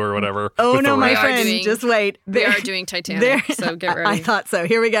Titanic 2 or whatever. Oh, no, my friend, just wait. We are doing Titanic, so get ready. I thought so.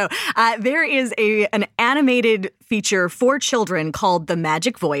 Here we go. There is an animated feature for children called The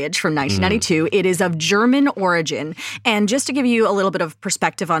Magic Voyage from 1992. It is of German origin. And just to give you a little bit of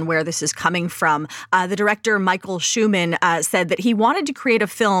perspective on where this is coming from, the director Michael Schumann said that he wanted to create a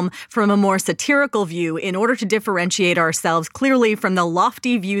film from a more satirical view in order to differentiate ourselves clearly from the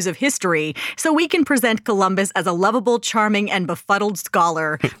lofty views of history, so we can present Columbus as a lovable, charming, and befuddled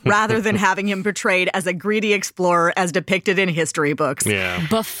scholar rather than having him portrayed as a greedy explorer as depicted in history books. Yeah.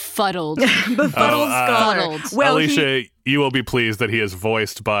 Befuddled. Befuddled scholar. Well, Alicia, you will be pleased that he is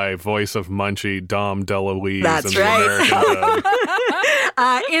voiced by voice of Munchie, Dom DeLuise. That's right.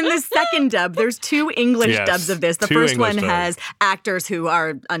 In the second dub, there's two English dubs of this. The first one has actors who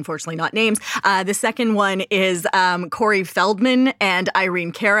are unfortunately not names. The second one is Corey Feldman and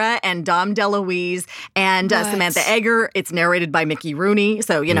Irene Cara and Dom DeLuise and Samantha Eggar. It's narrated by Mickey Rooney.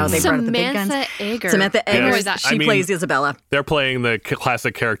 So, you know, they brought up the big guns. Samantha Eggar. She plays Isabella. They're playing the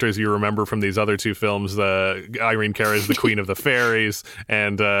classic characters you remember from these other two films. Irene Cara is the Queen of the Fairies,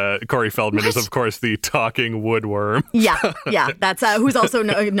 and Corey Feldman is, of course, the talking woodworm. Yeah. That's who's also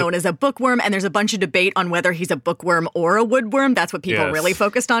known as a bookworm, and there's a bunch of debate on whether he's a bookworm or a woodworm. That's what people really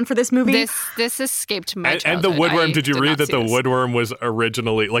focused on for this movie. This escaped my childhood. And the woodworm, did you read that the woodworm was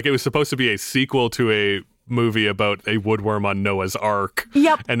originally, like, it was supposed to be a sequel to a movie about a woodworm on Noah's Ark.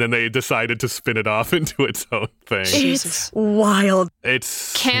 Yep. And then they decided to spin it off into its own thing. It's wild.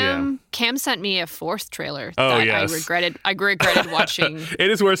 It's Cam sent me a fourth trailer that I regretted watching. It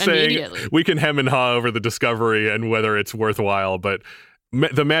is worth saying we can hem and haw over the discovery and whether it's worthwhile, but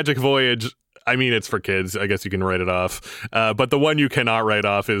The Magic Voyage, I mean, it's for kids. I guess you can write it off. But the one you cannot write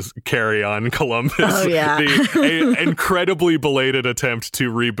off is Carry On Columbus. Oh, yeah. The incredibly belated attempt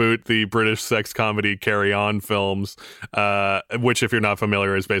to reboot the British sex comedy Carry On films, which, if you're not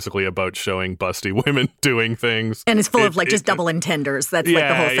familiar, is basically about showing busty women doing things. And it's full of, just double entenders. That's like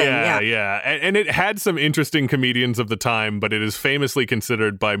the whole thing. Yeah. And it had some interesting comedians of the time, but it is famously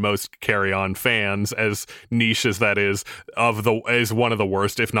considered by most Carry On fans, as niche as that is, is one of the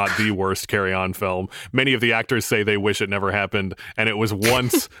worst, if not the worst, Carry On film. Many of the actors say they wish it never happened, and it was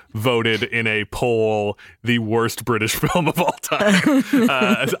once voted in a poll the worst British film of all time.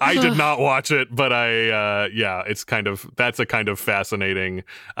 I did not watch it, but it's that's a kind of fascinating.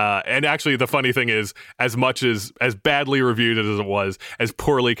 And actually, the funny thing is, as badly reviewed as it was, as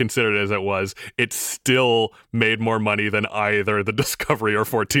poorly considered as it was, it still made more money than either The Discovery or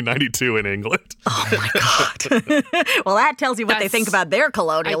 1492 in England. Oh my God! Well, that tells you what they think about their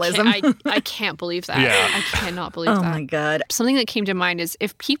colonialism. I can't believe that. Yeah. I cannot believe that. Oh my God. Something that came to mind is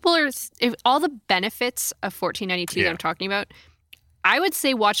if all the benefits of 1492 that I'm talking about, I would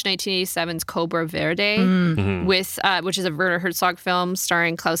say watch 1987's Cobra Verde, with which is a Werner Herzog film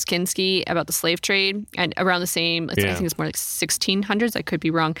starring Klaus Kinski about the slave trade, and around the same. I think it's more like 1600s. I could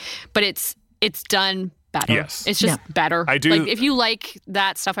be wrong, but it's done better. Yes. It's just better. I do. Like, if you like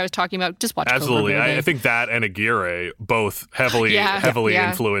that stuff I was talking about, just watch Absolutely. Cobra Verde. I think that and Aguirre both heavily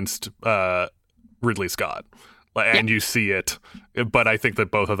influenced Ridley Scott. And you see it, but I think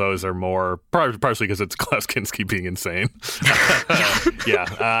that both of those are more partially because it's Klaus Kinski being insane.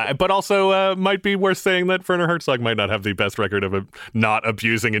 But also might be worth saying that Werner Herzog might not have the best record of not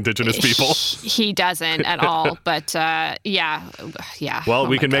abusing Indigenous people. He doesn't at all. But yeah. Well,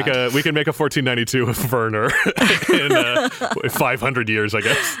 we can make a 1492 of Werner in 500 years, I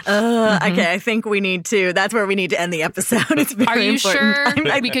guess. Okay, I think we need to. That's where we need to end the episode. It's very Are you important.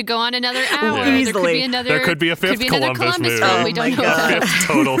 sure? We could go on another hour. Easily. There could be a fifth Columbus movie. We don't know that. Fifth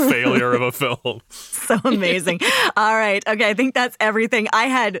total failure of a film. So amazing. All right. Okay, I think that's everything. I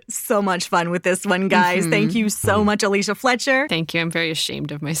had so much fun with this one, guys. Thank you so much, Alicia Fletcher. Thank you. I'm very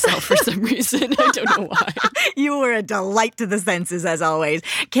ashamed of myself for some reason. I don't know why. You were a delight to the senses, as always.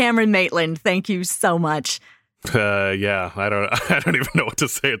 Cameron Maitland, thank you so much. I don't even know what to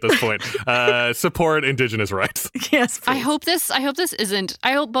say at this point. Support Indigenous rights. Yes, please. I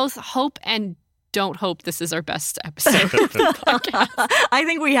hope both hope and don't hope this is our best episode of the podcast. I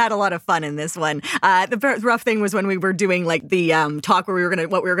think we had a lot of fun in this one. The rough thing was when we were doing like the talk where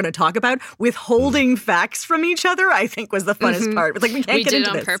what we were gonna talk about, withholding facts from each other, I think was the funnest part. It's like we can't get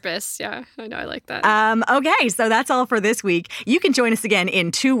into this. We did it on purpose. Yeah, I know. I like that. Okay, so that's all for this week. You can join us again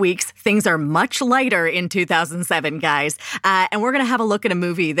in 2 weeks. Things are much lighter in 2007, guys. And we're gonna have a look at a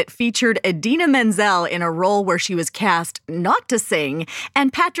movie that featured Idina Menzel in a role where she was cast not to sing,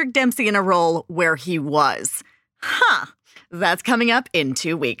 and Patrick Dempsey in a role where he was. That's coming up in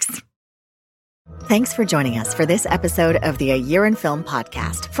 2 weeks. Thanks for joining us for this episode of the A Year in Film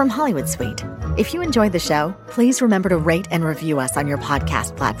podcast from Hollywood Suite. If you enjoyed the show, please remember to rate and review us on your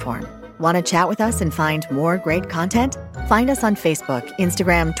podcast platform. Want to chat with us and find more great content? Find us on Facebook,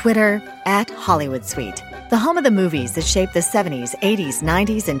 Instagram, Twitter, at Hollywood Suite. The home of the movies that shaped the 70s, 80s,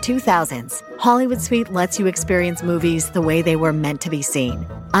 90s, and 2000s. Hollywood Suite lets you experience movies the way they were meant to be seen.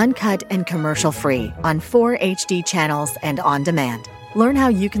 Uncut and commercial-free on 4 HD channels and on demand. Learn how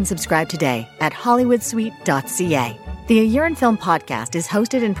you can subscribe today at hollywoodsuite.ca. The A Year in Film podcast is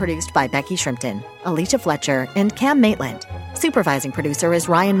hosted and produced by Becky Shrimpton, Alicia Fletcher, and Cam Maitland. Supervising producer is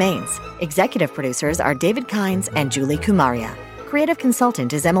Ryan Maines. Executive producers are David Kynes and Julie Kumaria. Creative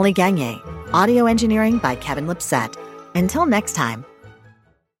consultant is Emily Gagne. Audio engineering by Kevin Lipset. Until next time.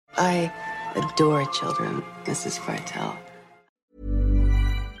 I adore children, Mrs. Fartell.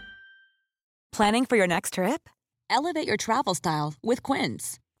 Planning for your next trip? Elevate your travel style with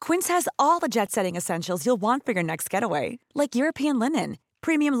Quince. Quince has all the jet-setting essentials you'll want for your next getaway, like European linen,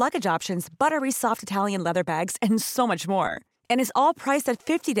 premium luggage options, buttery soft Italian leather bags, and so much more. And is all priced at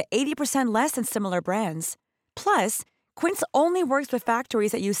 50 to 80% less than similar brands. Plus, Quince only works with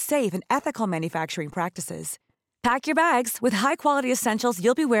factories that use safe and ethical manufacturing practices. Pack your bags with high-quality essentials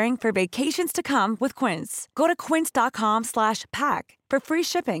you'll be wearing for vacations to come with Quince. Go to quince.com/pack for free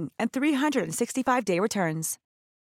shipping and 365-day returns.